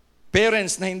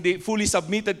 parents na hindi fully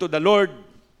submitted to the Lord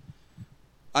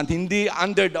and hindi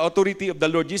under the authority of the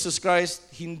Lord Jesus Christ,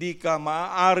 hindi ka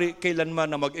maaari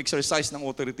kailanman na mag-exercise ng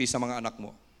authority sa mga anak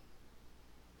mo.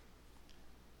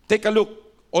 Take a look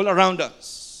all around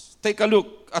us. Take a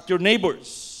look at your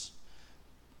neighbors.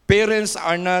 Parents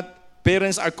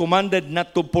are commanded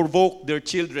not to provoke their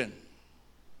children.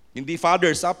 Hindi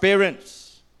fathers,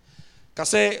 parents.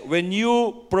 Kasi when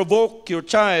you provoke your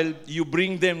child, you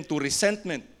bring them to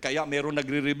resentment. Kaya meron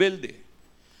nagre-rebelde.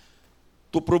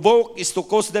 To provoke is to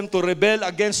cause them to rebel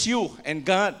against you and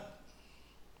God.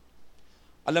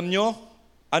 Alam nyo,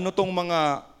 ano tong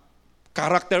mga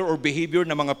character or behavior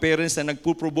ng mga parents na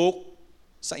nagpo-provoke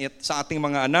sa ating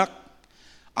mga anak?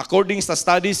 According sa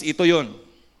studies, ito yon.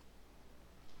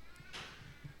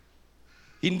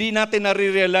 Hindi natin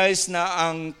nare-realize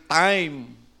na ang time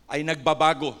ay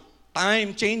nagbabago.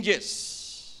 Time changes.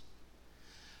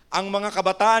 Ang mga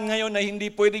kabataan ngayon na hindi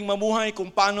pwedeng mamuhay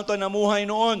kung paano ito namuhay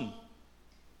noon.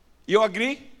 You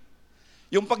agree?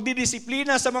 Yung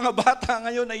pagdidisiplina sa mga bata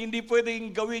ngayon ay hindi pwedeng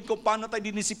gawin kung paano tayo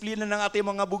dinisiplina ng ating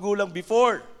mga bugulang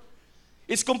before.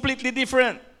 It's completely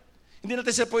different. Hindi natin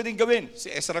siya pwedeng gawin. Si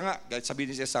Ezra nga,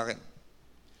 sabihin niya sa akin,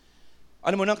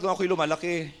 "Ano mo na, kung ako'y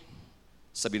lumalaki?"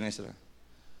 Sabi ni Ezra,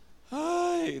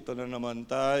 "Ay, ito na naman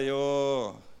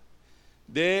tayo.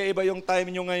 Iba yung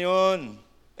time nyo ngayon.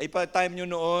 Iba time nyo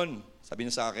noon." Sabi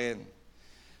niya sa akin,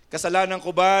 "Kasalanan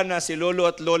ko ba na si lolo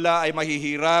at lola ay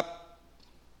mahihirap?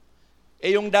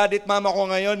 Yung daddy at mama ko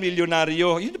ngayon,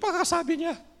 milyonaryo." Yun yung pagkasabi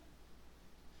niya.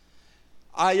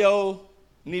 Ayaw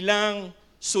nilang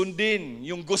sundin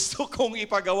yung gusto kong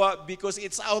ipagawa because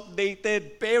it's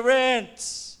outdated.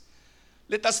 Parents,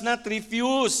 let us not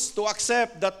refuse to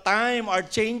accept that time are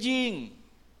changing.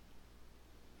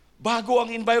 Bago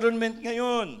ang environment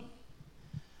ngayon.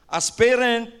 As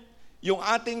parent, yung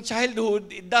ating childhood,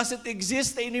 it doesn't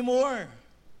exist anymore.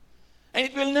 And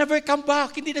it will never come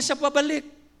back. Hindi na siya pabalik.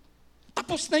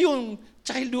 Tapos na yung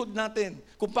childhood natin.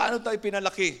 Kung paano tayo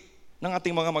pinalaki ng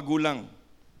ating mga magulang.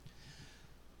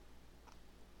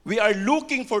 We are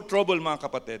looking for trouble, mga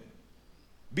kapatid.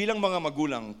 Bilang mga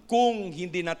magulang, kung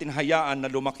hindi natin hayaan na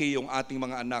lumaki yung ating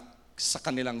mga anak sa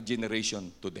kanilang generation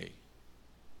today.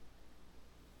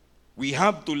 We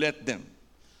have to let them.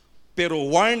 Pero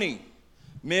warning,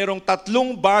 merong 3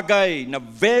 bagay na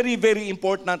very, very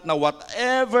important na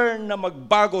whatever na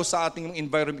magbago sa ating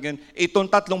environment, itong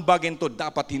 3 bagay ito,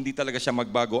 dapat hindi talaga siya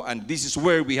magbago. And this is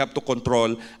where we have to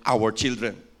control our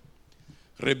children.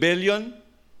 Rebellion,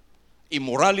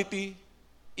 immorality,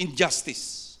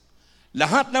 injustice.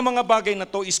 Lahat ng mga bagay na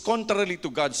to is contrary to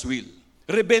God's will.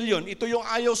 Rebellion, ito yung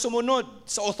ayaw sumunod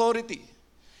sa authority.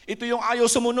 Ito yung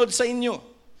ayaw sumunod sa inyo.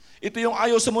 Ito yung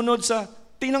ayaw sumunod sa,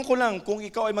 tingnan ko lang, kung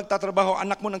ikaw ay magtatrabaho,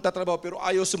 anak mo nagtatrabaho, pero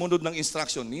ayaw sumunod ng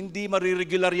instruction. Hindi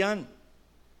mariregular yan.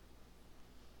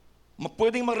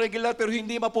 Pwedeng mag-regular, pero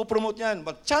hindi mapopromote yan.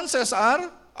 But chances are,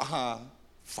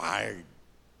 fired.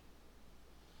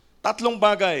 3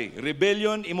 bagay,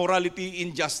 rebellion, immorality,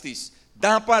 injustice.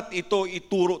 Dapat ito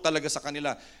ituro talaga sa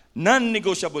kanila.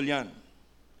 Non-negotiable yan.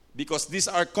 Because these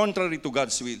are contrary to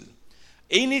God's will.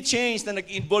 Any change na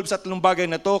nag-involve sa 3 bagay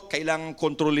na to, kailangan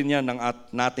kontrolin yan ng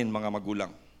natin mga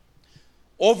magulang.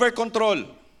 Over-control.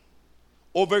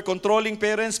 Over-controlling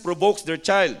parents provokes their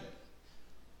child.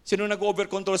 Sino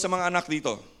nag-over-control sa mga anak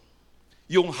dito?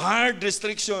 Yung hard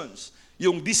restrictions,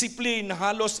 yung discipline na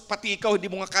halos pati ikaw hindi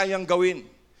mo nga kayang gawin.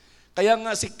 Kaya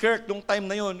nga si Kirk, nung time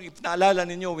na yon, if naalala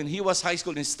ninyo, when he was high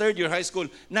school, in his 3rd year high school,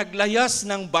 naglayas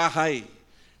ng bahay.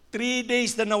 3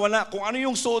 days na nawala. Kung ano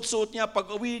yung suot-suot niya,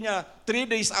 pag-uwi niya,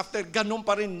 3 days after, ganun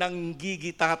pa rin,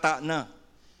 nanggigitata na.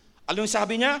 Ano yung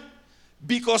sabi niya?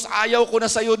 Because ayaw ko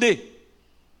na sa'yo di.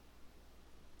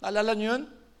 Naalala niyo yun?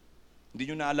 Hindi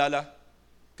niyo naalala?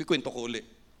 Kikwento ko uli.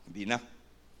 Hindi na.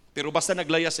 Pero basta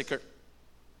naglayas si Kirk.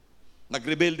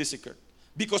 Nagrebelde si Kirk.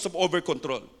 Because of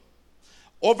over-control.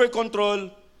 Over-control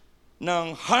ng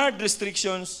hard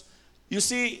restrictions, you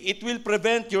see, it will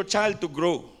prevent your child to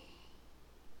grow.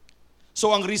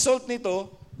 So ang result nito,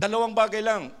 2 bagay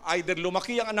lang. Either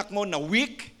lumaki ang anak mo na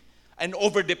weak and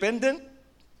over-dependent,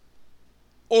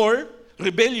 or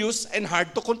rebellious and hard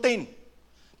to contain.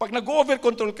 Pag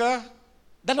nag-over-control ka,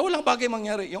 2 lang bagay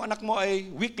mangyari. Yung anak mo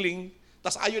ay weakling,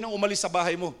 tas ayaw nang umalis sa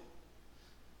bahay mo.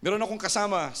 Meron akong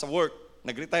kasama sa work,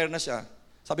 nag-retire na siya.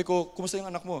 Sabi ko, kumusta yung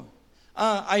anak mo?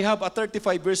 I have a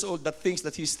 35 years old that thinks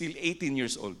that he's still 18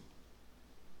 years old.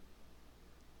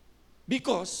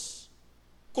 Because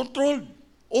controlled,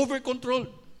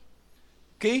 over-controlled.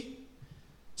 Okay?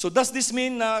 So does this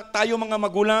mean na tayo mga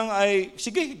magulang ay,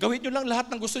 sige, gawin nyo lang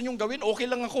lahat ng gusto nyong gawin, okay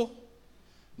lang ako?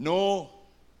 No.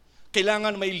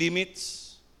 Kailangan may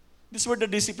limits. This is where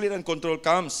the discipline and control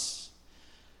comes.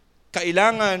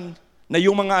 Kailangan na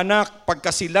yung mga anak,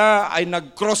 pagka sila ay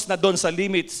nag-cross na doon sa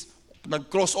limits,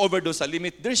 nag-cross over doon sa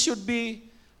limit, there should be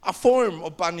a form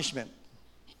of punishment.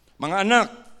 Mga anak,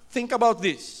 think about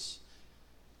this.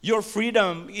 Your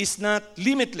freedom is not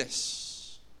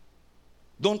limitless.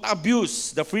 Don't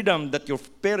abuse the freedom that your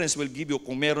parents will give you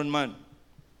kung meron man.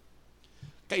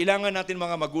 Kailangan natin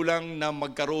mga magulang na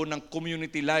magkaroon ng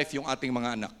community life yung ating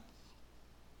mga anak.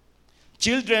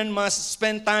 Children must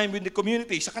spend time with the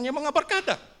community, sa kanyang mga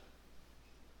barkada.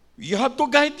 You have to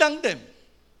guide lang them.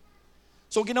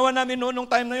 So ginawa namin noon, nung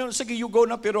time na yun, sige, you go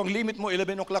na, pero ang limit mo,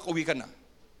 11 o'clock, uwi ka na.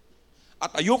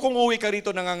 At ayokong uwi ka rito,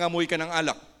 nangangamoy ka ng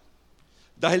alak.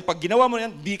 Dahil pag ginawa mo yan,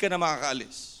 di ka na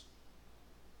makakaalis.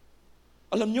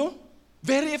 Alam nyo?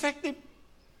 Very effective.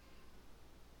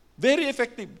 Very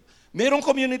effective. Merong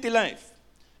community life.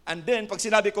 And then, pag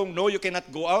sinabi kong, no, you cannot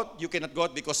go out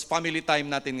because family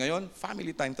time natin ngayon,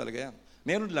 family time talaga yan.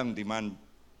 Meron lang demand.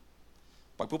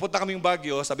 Pag pupunta kaming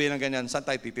Baguio, sabihin ng ganyan, saan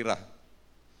tayo titira?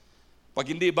 Pag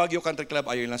hindi Baguio Country Club,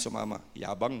 ayaw lang sumama.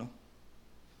 Yabang, no?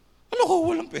 Ano ko,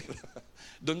 walang pera.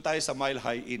 Doon tayo sa Mile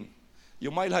High Inn.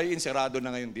 Yung Mile High Inn, serado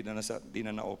na ngayon, di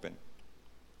na na-open.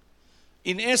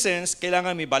 In essence,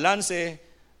 kailangan may balanse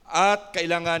at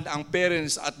kailangan ang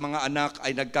parents at mga anak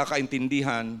ay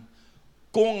nagkakaintindihan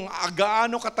kung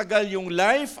gaano katagal yung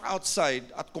life outside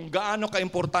at kung gaano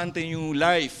kaimportante yung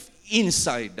life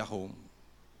inside the home.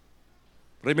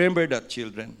 Remember that,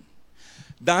 children.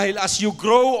 Dahil as you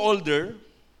grow older,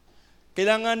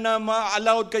 kailangan na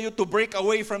ma-allowed kayo to break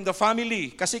away from the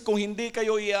family. Kasi kung hindi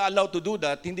kayo i-allow to do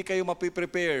that, hindi kayo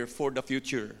mapiprepare for the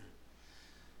future.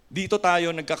 Dito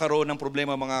tayo nagkakaroon ng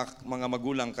problema mga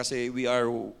magulang kasi we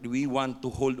want to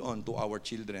hold on to our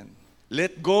children.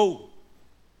 Let go.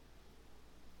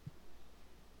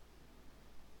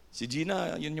 Si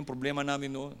Gina, yun yung problema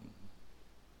namin noon.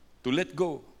 To let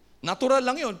go. Natural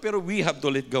lang yun, pero we have to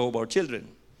let go of our children.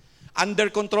 Under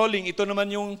controlling, ito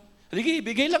naman yung, sige,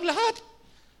 bigay lang lahat.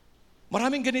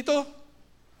 Maraming ganito.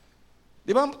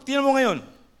 Di ba? Tingnan mo ngayon,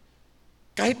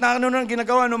 Kahit na ano nang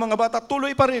ginagawa ng mga bata,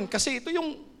 tuloy pa rin. Kasi ito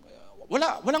yung,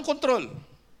 walang control.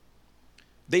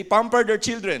 They pamper their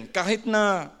children. Kahit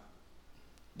na,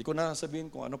 di ko na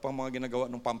sabihin kung ano pang mga ginagawa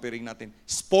ng pampering natin.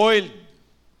 Spoiled.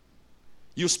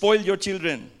 You spoil your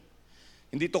children.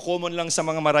 Hindi to common lang sa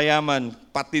mga marayaman,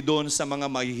 pati doon sa mga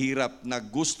mahihirap na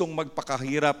gustong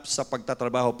magpakahirap sa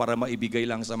pagtatrabaho para maibigay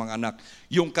lang sa mga anak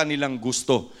yung kanilang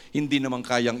gusto, hindi naman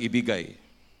kayang ibigay.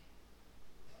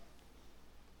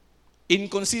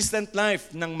 Inconsistent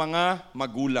life ng mga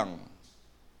magulang.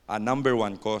 Number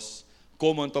one cause.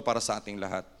 Common to para sa ating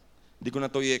lahat. Hindi ko na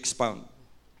to i-expound.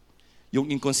 Yung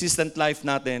inconsistent life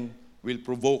natin will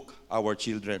provoke our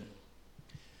children.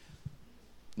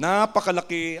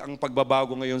 Napakalaki ang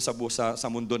pagbabago ngayon sa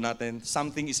mundo natin.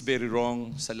 Something is very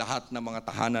wrong sa lahat ng mga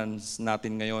tahanan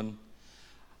natin ngayon.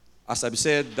 As I've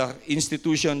said, the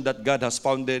institution that God has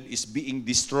founded is being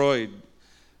destroyed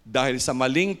dahil sa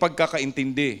maling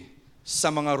pagkakaintindi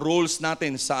sa mga roles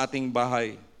natin sa ating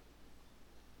bahay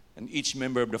and each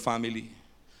member of the family.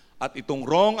 At itong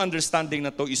wrong understanding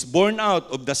na to is born out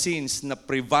of the sins na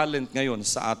prevalent ngayon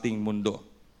sa ating mundo.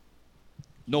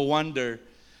 No wonder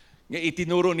nga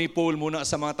itinuro ni Paul muna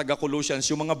sa mga taga-Colossians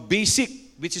yung mga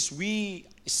basic which is we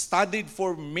studied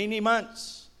for many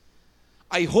months.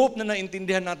 I hope na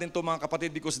naintindihan natin to mga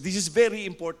kapatid because this is very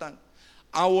important.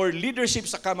 Our leadership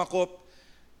sa Kamakop,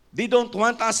 they don't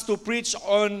want us to preach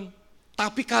on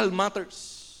topical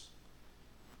matters.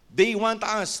 They want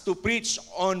us to preach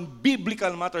on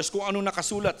biblical matters. Kung ano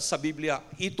nakasulat sa Biblia,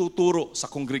 ituturo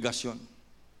sa kongregasyon.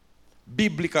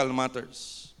 Biblical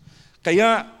matters.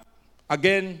 Kaya,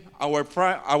 again,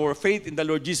 our faith in the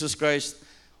Lord Jesus Christ,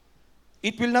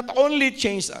 it will not only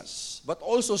change us, but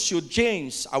also should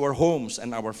change our homes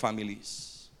and our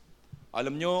families.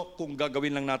 Alam nyo, kung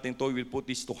gagawin lang natin to, we will put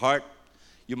this to heart.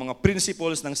 Yung mga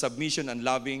principles ng submission and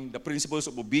loving, the principles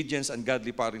of obedience and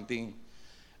godly parenting.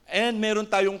 And meron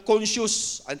tayong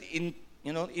conscious and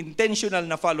intentional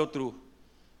na follow-through.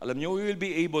 Alam nyo, we will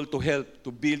be able to help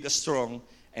to build a strong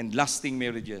and lasting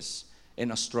marriages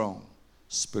and a strong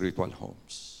spiritual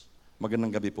homes.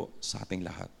 Magandang gabi po sa ating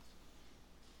lahat.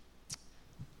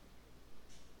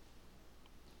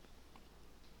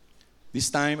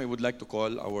 This time, I would like to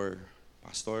call our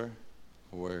pastor,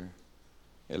 our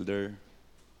elder,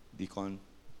 deacon.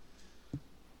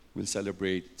 We'll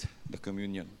celebrate the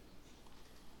communion.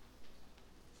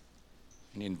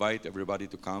 And invite everybody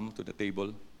to come to the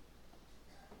table.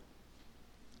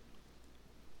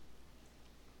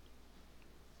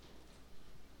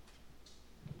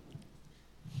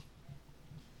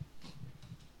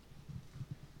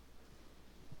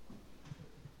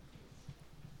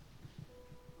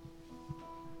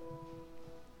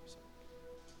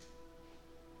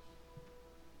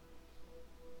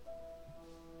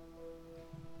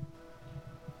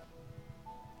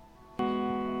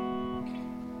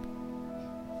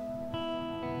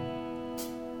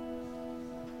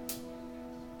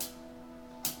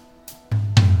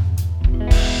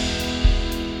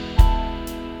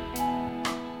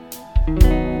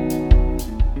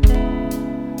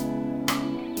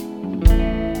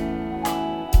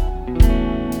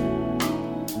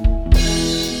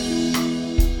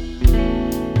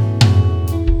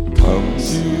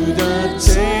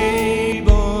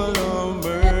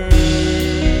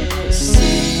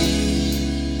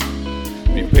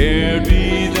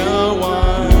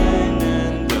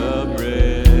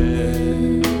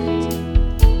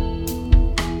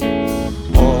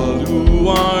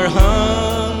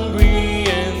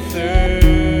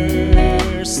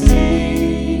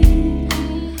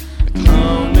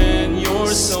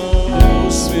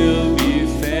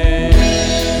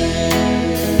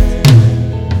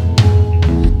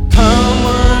 Come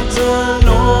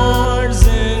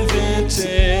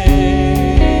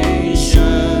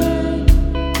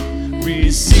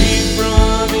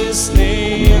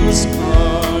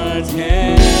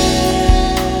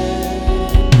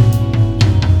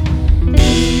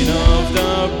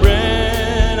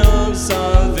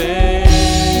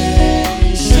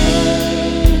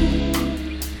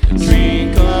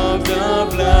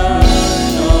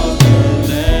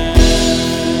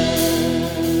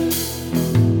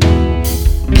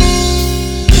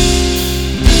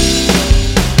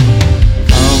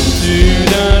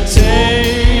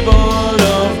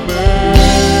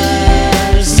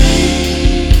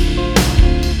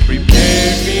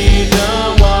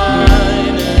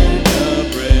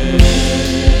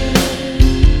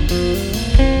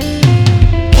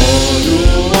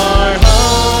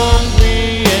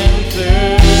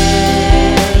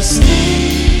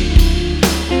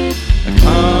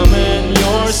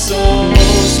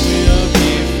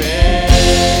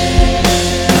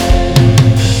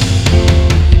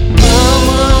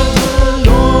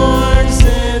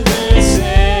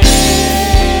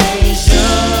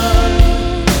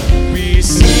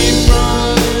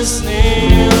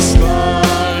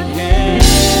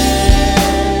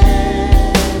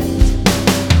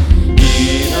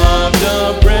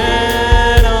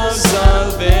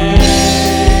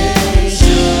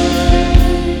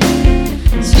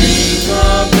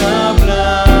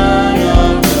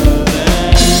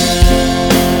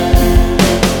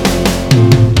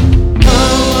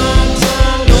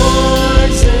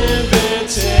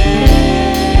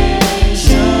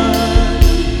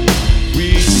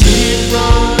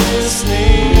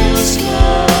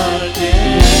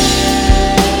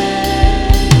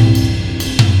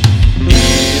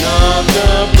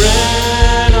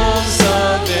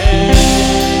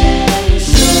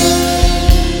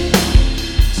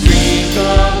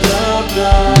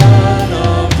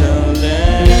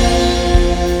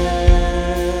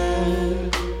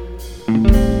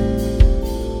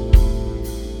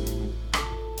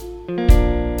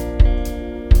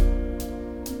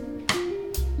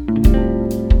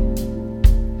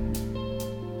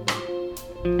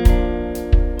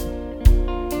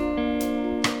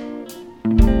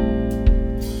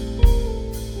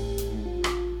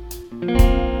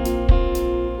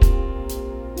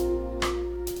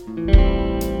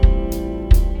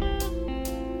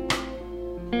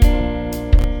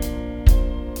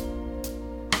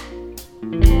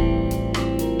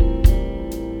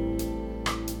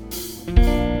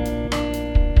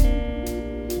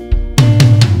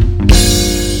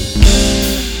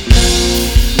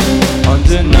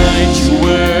the night you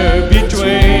were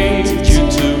betrayed, you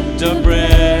took the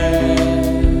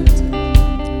bread.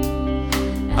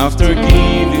 After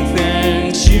giving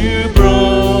thanks, you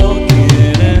broke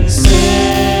it and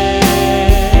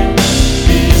said,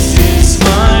 "This is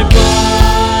my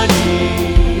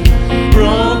body,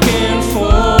 broken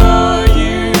for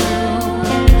you.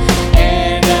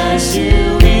 And as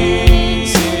you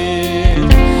eat it,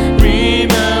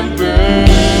 remember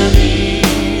me."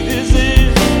 This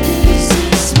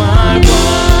is my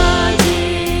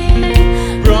body,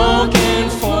 broken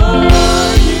for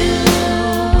you.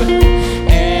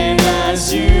 And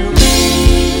as you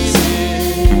eat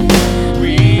it,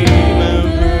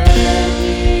 remember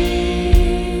me.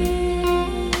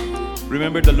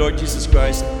 Remember the Lord Jesus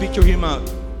Christ. Picture Him out.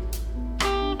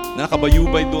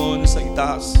 Nakabayubay doon sa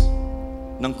itaas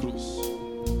ng krus.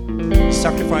 He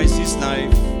sacrificed His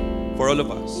life for all of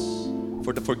us,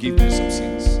 for the forgiveness of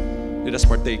sins. Let us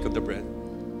partake of the bread.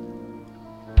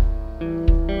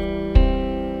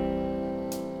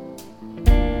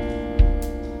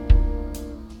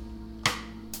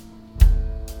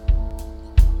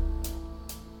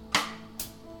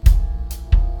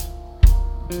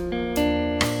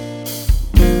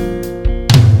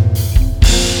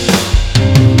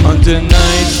 On the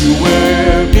night you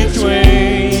were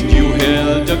betrayed, you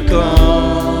held the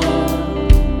cup.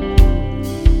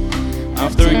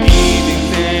 After giving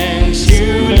thanks,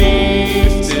 you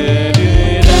lifted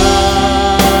it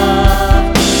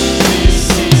up. This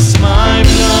is my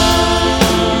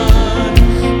blood,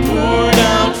 poured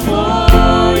out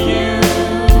for you.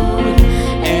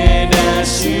 And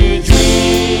as you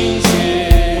drink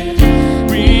it,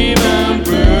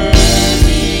 remember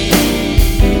me.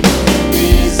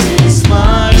 This is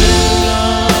my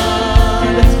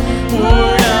blood,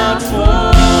 poured out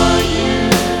for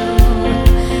you.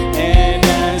 And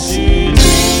as you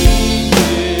drink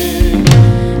it,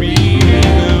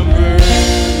 remember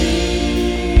me.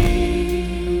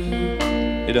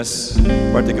 Let us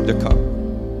partake of the cup.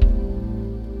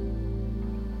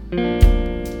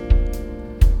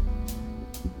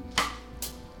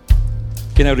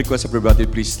 Can I request everybody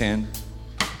please stand?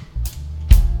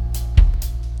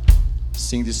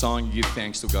 Sing this song, give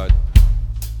thanks to God.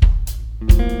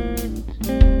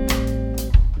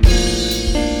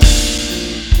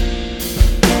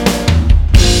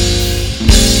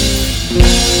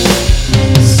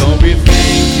 So we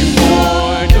thank you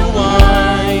for the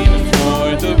wine,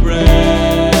 for the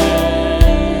bread,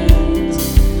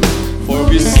 for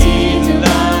we see the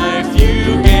life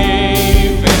you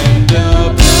gave and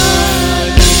the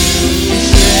blood you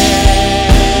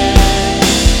shed.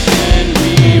 And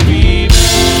we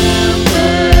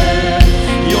remember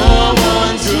your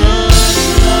wondrous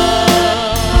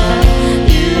love.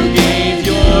 You gave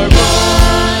your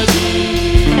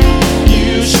body,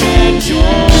 you shed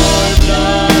your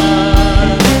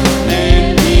blood.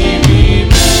 And we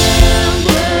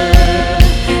remember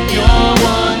your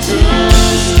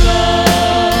wondrous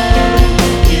love.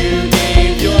 You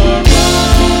gave your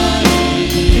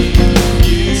body,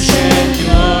 you shed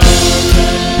your blood.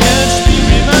 Yes, we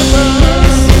remember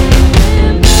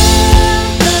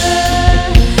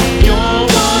your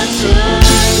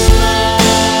wondrous love.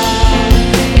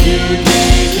 You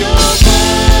gave your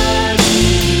body,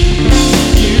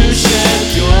 you shed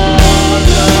your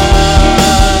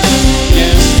blood.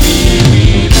 Yes, we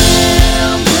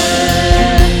remember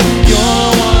your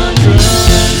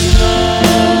wondrous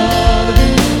love.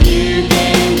 You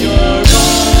gave your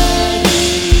body,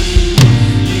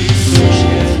 you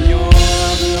shed your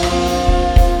blood.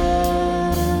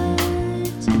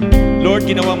 Lord,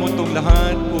 ginawa mo itong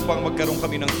lahat upang magkaroon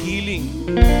kami ng healing,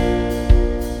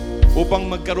 upang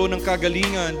magkaroon ng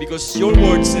kagalingan, because your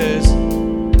word says,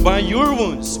 by your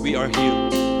wounds we are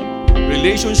healed.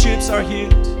 Relationships are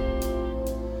healed.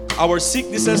 Our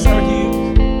sicknesses are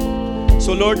healed.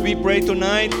 So Lord, we pray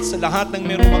tonight sa lahat ng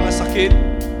mayroong mga sakit.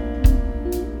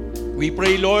 We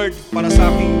pray, Lord, para sa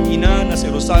aking ina na si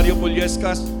Rosario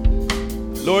Pollescas.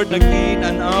 Lord, nag-in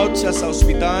and out siya sa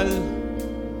ospital.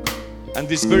 And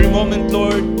this very moment,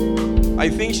 Lord, I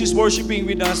think she's worshiping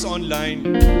with us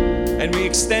online. And we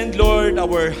extend, Lord,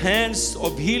 our hands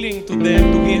of healing to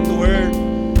them, to her.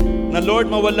 Na Lord,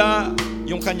 mawala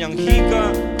yung kanyang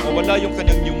hika, mawala yung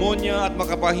kanyang pneumonia, at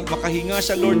makahinga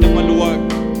siya, Lord, ng maluwag.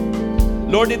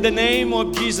 Lord, in the name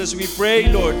of Jesus, we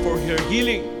pray, Lord, for her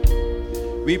healing.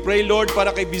 We pray, Lord,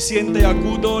 para kay Vicente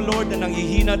Agudo, Lord, na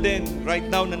nanghihina din right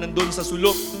now na nandun sa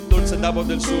sulok, Lord, sa Davao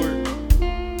del Sur.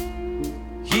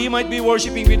 He might be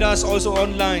worshiping with us also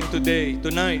online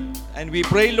tonight. And we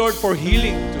pray, Lord, for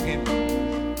healing to him.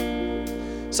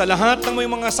 Sa lahat ng may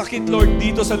mga sakit, Lord,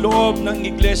 dito sa loob ng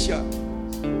iglesia,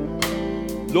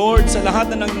 Lord, sa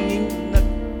lahat na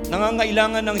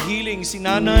nangangailangan ng healing, si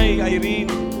Nanay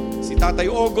Irene, si Tatay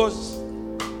August,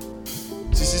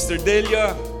 si Sister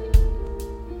Delia,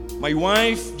 my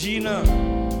wife, Gina,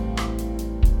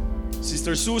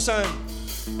 Sister Susan,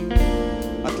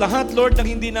 at lahat, Lord, na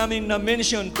hindi namin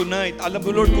na-mention tonight. Alam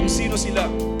mo, Lord, kung sino sila.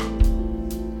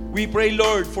 We pray,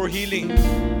 Lord, for healing.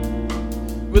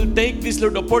 We'll take this,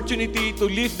 Lord, opportunity to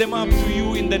lift them up to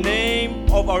you in the name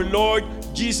of our Lord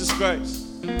Jesus Christ.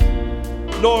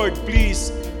 Lord, please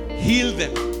heal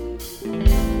them.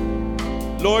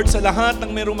 Lord, sa lahat ng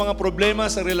mayroong mga problema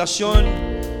sa relasyon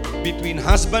between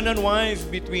husband and wife,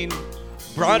 between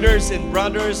brothers and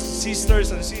brothers,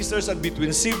 sisters and sisters, and between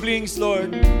siblings,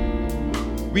 Lord,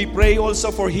 we pray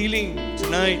also for healing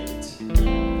tonight.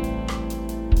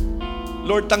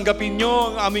 Lord, tanggapin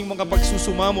nyo ang aming mga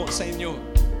pagsusumamo sa inyo.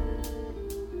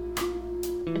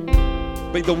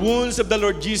 By the wounds of the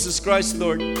Lord Jesus Christ,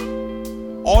 Lord,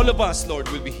 all of us, Lord,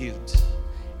 will be healed.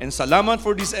 And salamat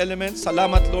for this element.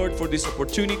 Salamat, Lord, for this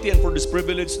opportunity and for this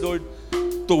privilege, Lord,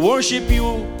 to worship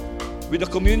you with a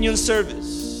communion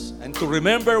service and to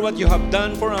remember what you have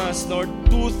done for us, Lord,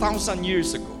 2,000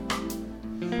 years ago.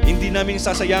 Hindi namin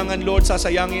sasayangan, Lord,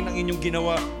 sasayangin ang inyong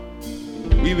ginawa.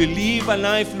 We will live a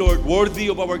life, Lord, worthy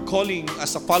of our calling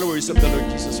as a followers of the Lord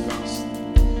Jesus Christ.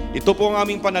 Ito po ang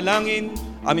aming panalangin.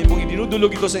 Amin pong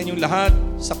idinudulog ito sa inyong lahat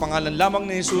sa pangalan lamang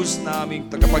ni Jesus na aming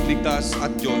tagapagligtas at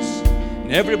Diyos.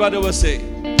 And everybody will say,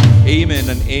 Amen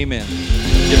and Amen.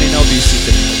 You may now be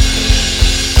seated.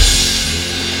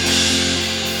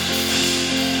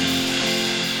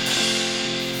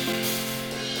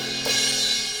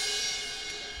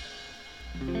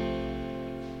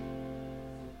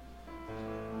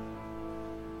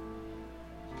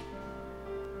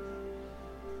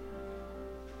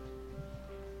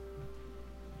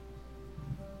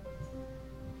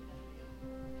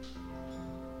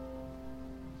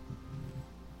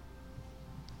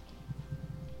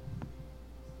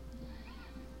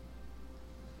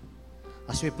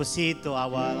 As we proceed to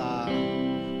our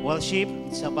worship,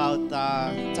 it's about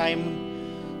time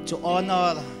to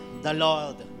honor the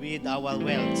Lord with our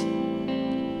wealth.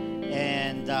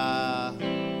 And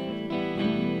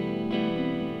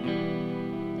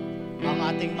ang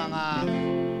ating mga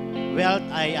wealth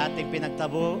ay ating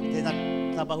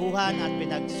pinagtrabahuhan at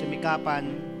pinagsumikapan.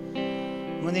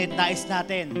 Ngunit nais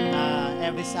natin na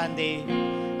every Sunday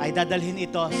ay dadalhin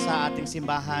ito sa ating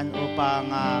simbahan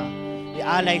upang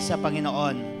ialay sa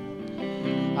Panginoon.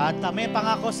 At may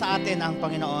pangako sa atin ang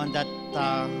Panginoon that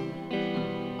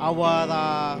our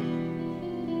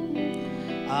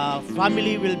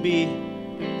family will be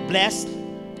blessed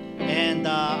and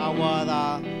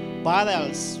our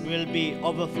barrels will be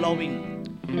overflowing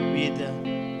with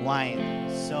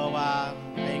wine. So I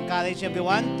encourage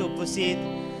everyone to proceed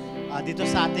dito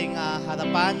sa ating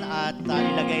harapan at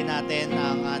ilagay natin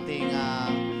ang ating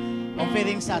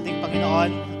offering sa ating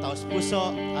Panginoon, taos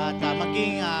puso, at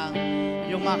maging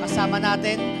yung mga kasama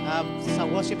natin sa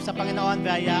worship sa Panginoon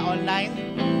via online.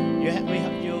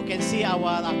 You can see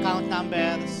our account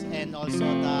numbers and also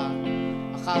the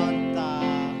account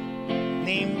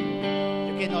name.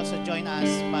 You can also join us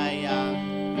by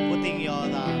putting your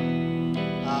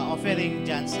offering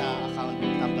dyan sa account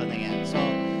number na yan. So,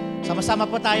 sama-sama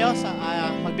po tayo sa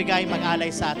magbigay,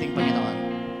 mag-alay sa ating Panginoon.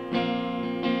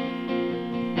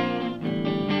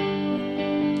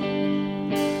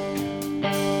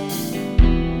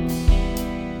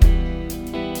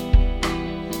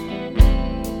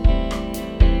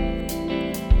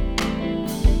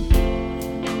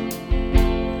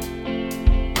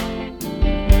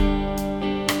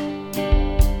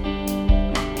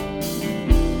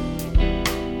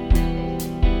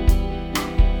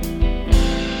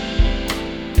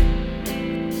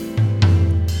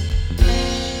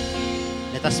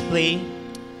 Let us pray.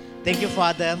 Thank you,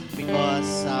 Father,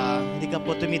 because hindi ka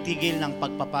po tumitigil ng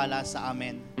pagpapala sa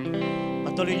amin.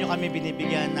 Patuloy nyo kami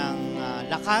binibigyan ng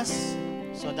lakas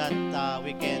so that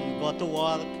we can go to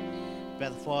work,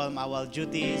 perform our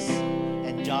duties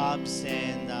and jobs,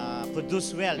 and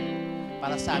produce wealth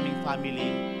para sa aming family.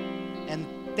 And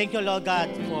thank you, Lord God,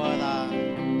 for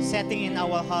setting in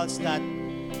our hearts that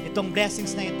itong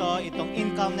blessings na ito, itong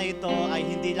income na ito ay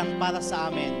hindi lang para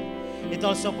sa amin. It's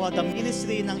also for the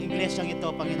ministry ng iglesyang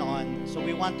ito, Panginoon. So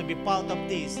we want to be part of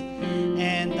this.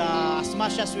 And as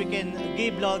much as we can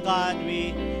give, Lord God,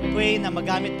 we pray na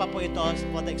magamit pa po ito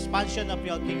for the expansion of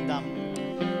your kingdom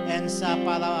and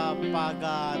para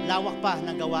paglawak pa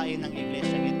ng gawain ng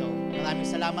iglesyang ito. Maraming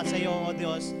salamat sa iyo, O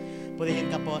Diyos. Purihin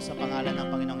ka po sa pangalan ng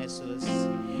Panginoong Jesus.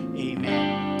 Amen.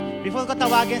 Before ko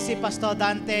tawagin si Pastor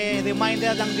Dante,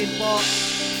 reminder lang din po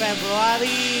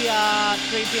February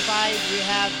 25, we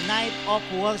have Night of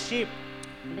Worship.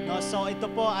 No, so ito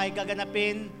po ay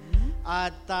gaganapin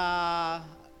at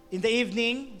in the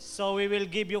evening. So we will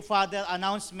give you further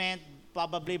announcement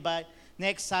probably by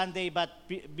next Sunday, but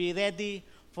be ready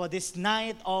for this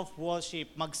Night of Worship.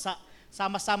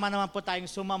 Sama-sama naman po tayong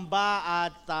sumamba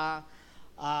at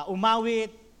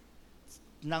umawit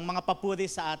ng mga papuri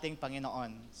sa ating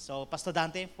Panginoon. So, Pastor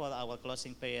Dante for our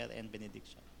closing prayer and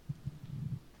benediction.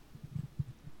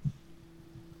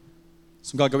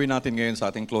 So, gagawin natin ngayon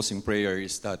sa ating closing prayer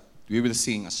is that we will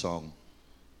sing a song.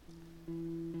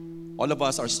 All of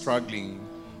us are struggling.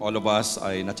 All of us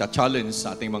ay nacha-challenge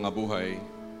sa ating mga buhay.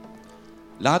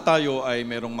 Lahat tayo ay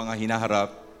merong mga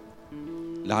hinaharap.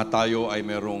 Lahat tayo ay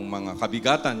merong mga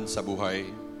kabigatan sa buhay.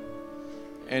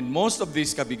 And most of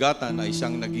these kabigatan ay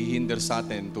siyang naghihinder sa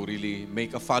atin to really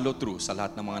make a follow-through sa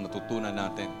lahat ng mga natutunan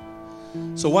natin.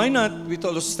 So why not we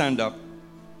all stand up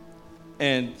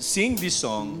and sing this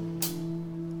song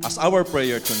as our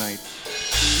prayer tonight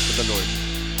to the Lord.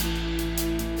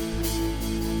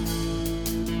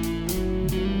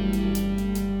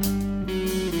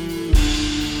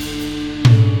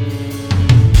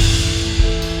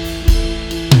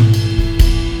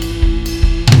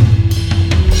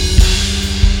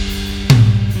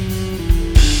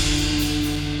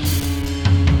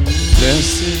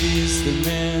 Blessed is the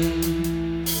man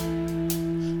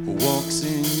who walks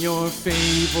in your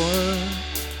favor,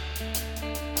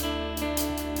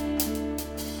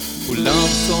 who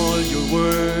loves all your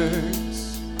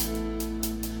words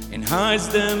and hides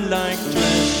them like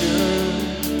treasure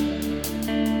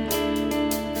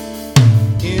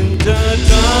in the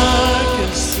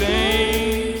darkest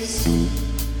place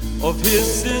of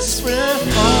his secret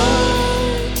heart.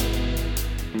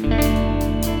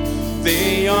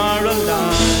 They are a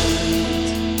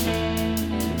light,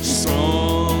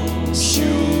 strong,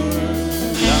 sure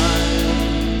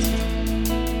light.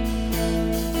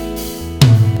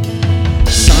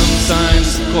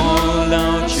 Sometimes I call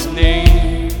out your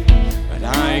name, but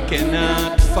I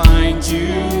cannot find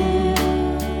you.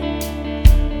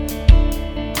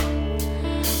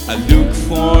 I look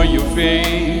for your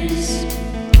face,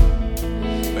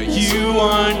 but you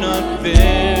are not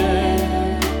there.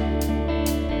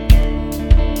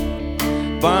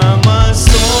 By my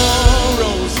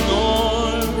sorrows,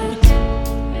 Lord,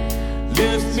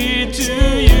 lift me to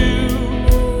you.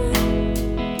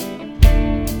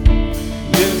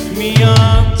 Lift me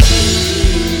up to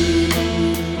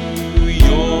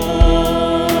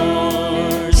your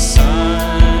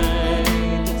side.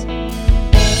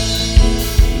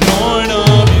 Lord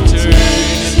of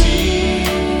eternity,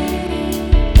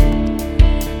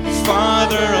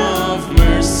 Father of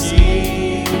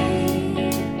mercy,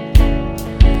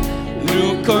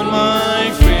 look on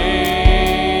my face,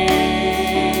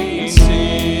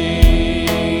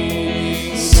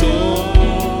 soul,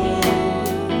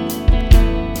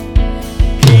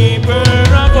 keeper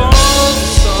of all the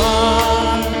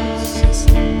stars,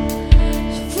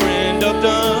 friend of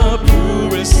the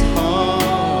purest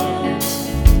heart,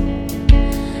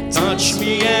 touch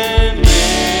me and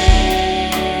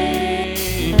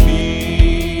make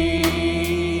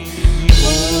me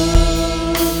whole.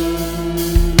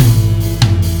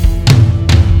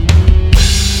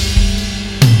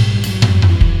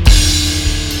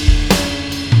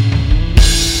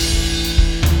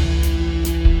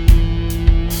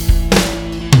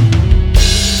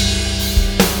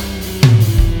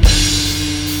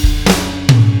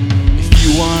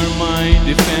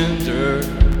 Defender,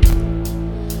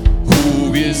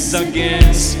 who is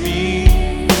against me?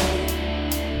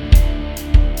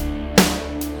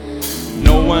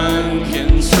 No one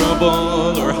can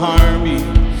trouble or harm me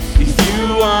if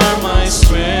you are my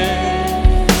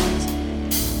strength.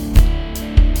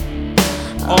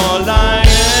 All I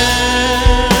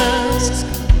ask,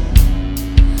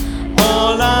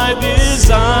 all I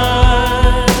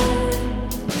desire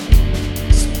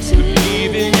is to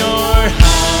live in your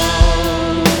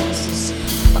house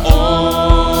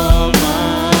all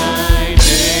my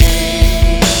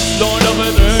days. Lord of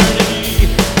eternity,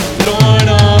 Lord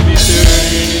of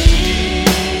eternity,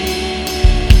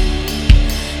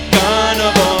 God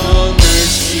of all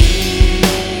mercy,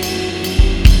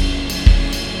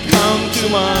 come to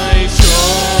my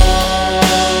troubled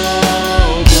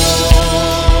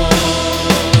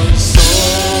soul.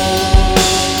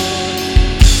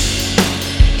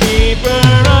 Keeper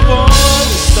of all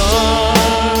the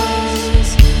stars,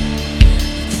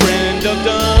 friend of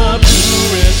the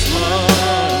purest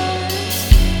heart,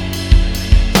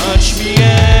 touch me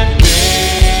and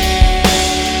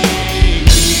make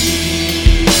me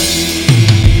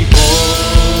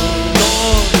whole.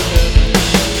 Lord,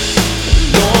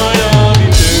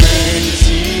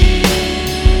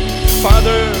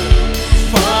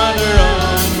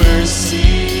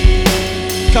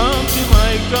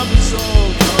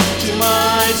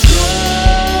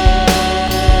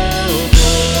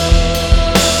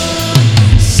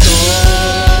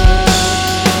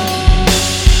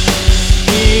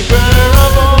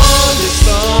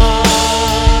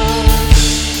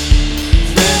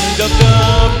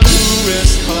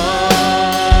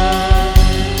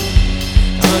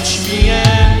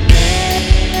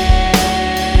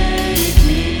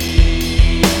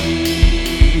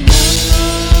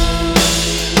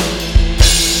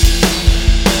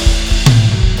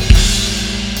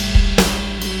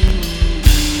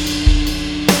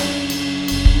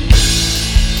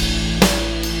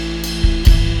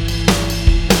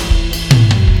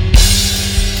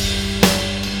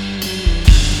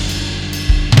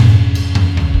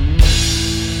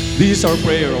 is our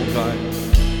prayer, O God.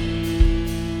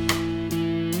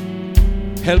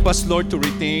 Help us, Lord, to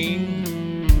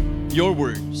retain your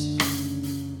words.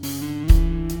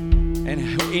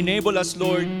 And enable us,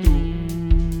 Lord, to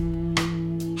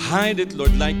hide it,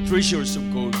 Lord, like treasures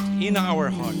of gold in our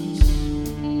hearts.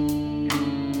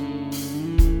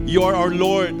 You are our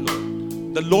Lord,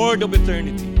 Lord, the Lord of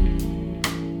eternity.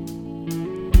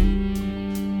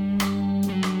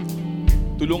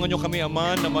 Tulungan niyo kami,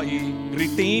 Ama, na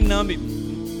ma-retain namin,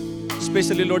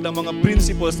 especially, Lord, ang mga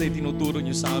principles na itinuturo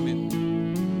niyo sa amin.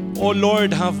 Oh,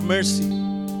 Lord, have mercy.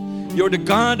 You're the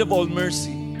God of all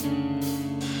mercy.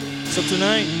 So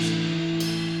tonight,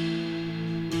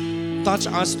 touch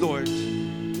us, Lord,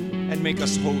 and make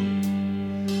us whole.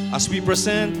 As we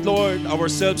present, Lord,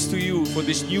 ourselves to you for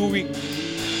this new week,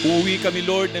 uuwi kami,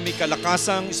 Lord, na may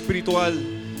kalakasang spiritual,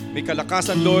 may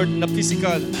kalakasan, Lord, na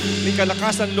physical, may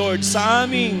kalakasan, Lord, sa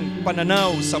aming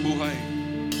pananaw sa buhay.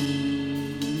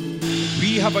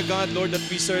 We have a God, Lord, that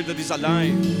we serve that is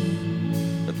alive.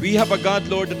 That we have a God,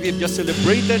 Lord, that we have just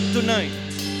celebrated tonight,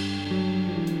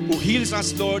 who heals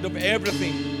us, Lord, of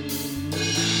everything.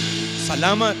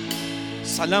 Salamat,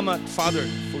 salamat, Father,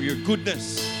 for your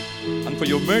goodness, and for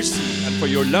your mercy, and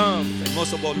for your love, and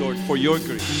most of all, Lord, for your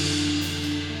grace.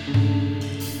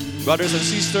 Brothers and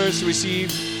sisters,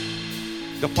 receive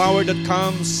the power that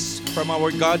comes from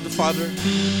our God the Father,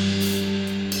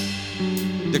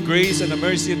 the grace and the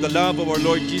mercy and the love of our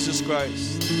Lord Jesus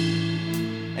Christ,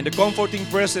 and the comforting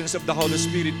presence of the Holy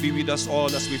Spirit be with us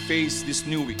all as we face this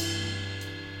new week.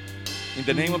 In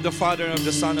the name of the Father, and of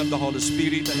the Son, and of the Holy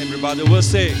Spirit, and everybody will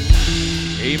say,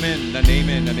 Amen and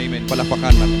amen and amen.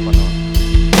 Palakpakan natin Panginoon.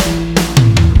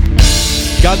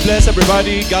 God bless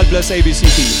everybody. God bless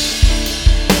ABCT.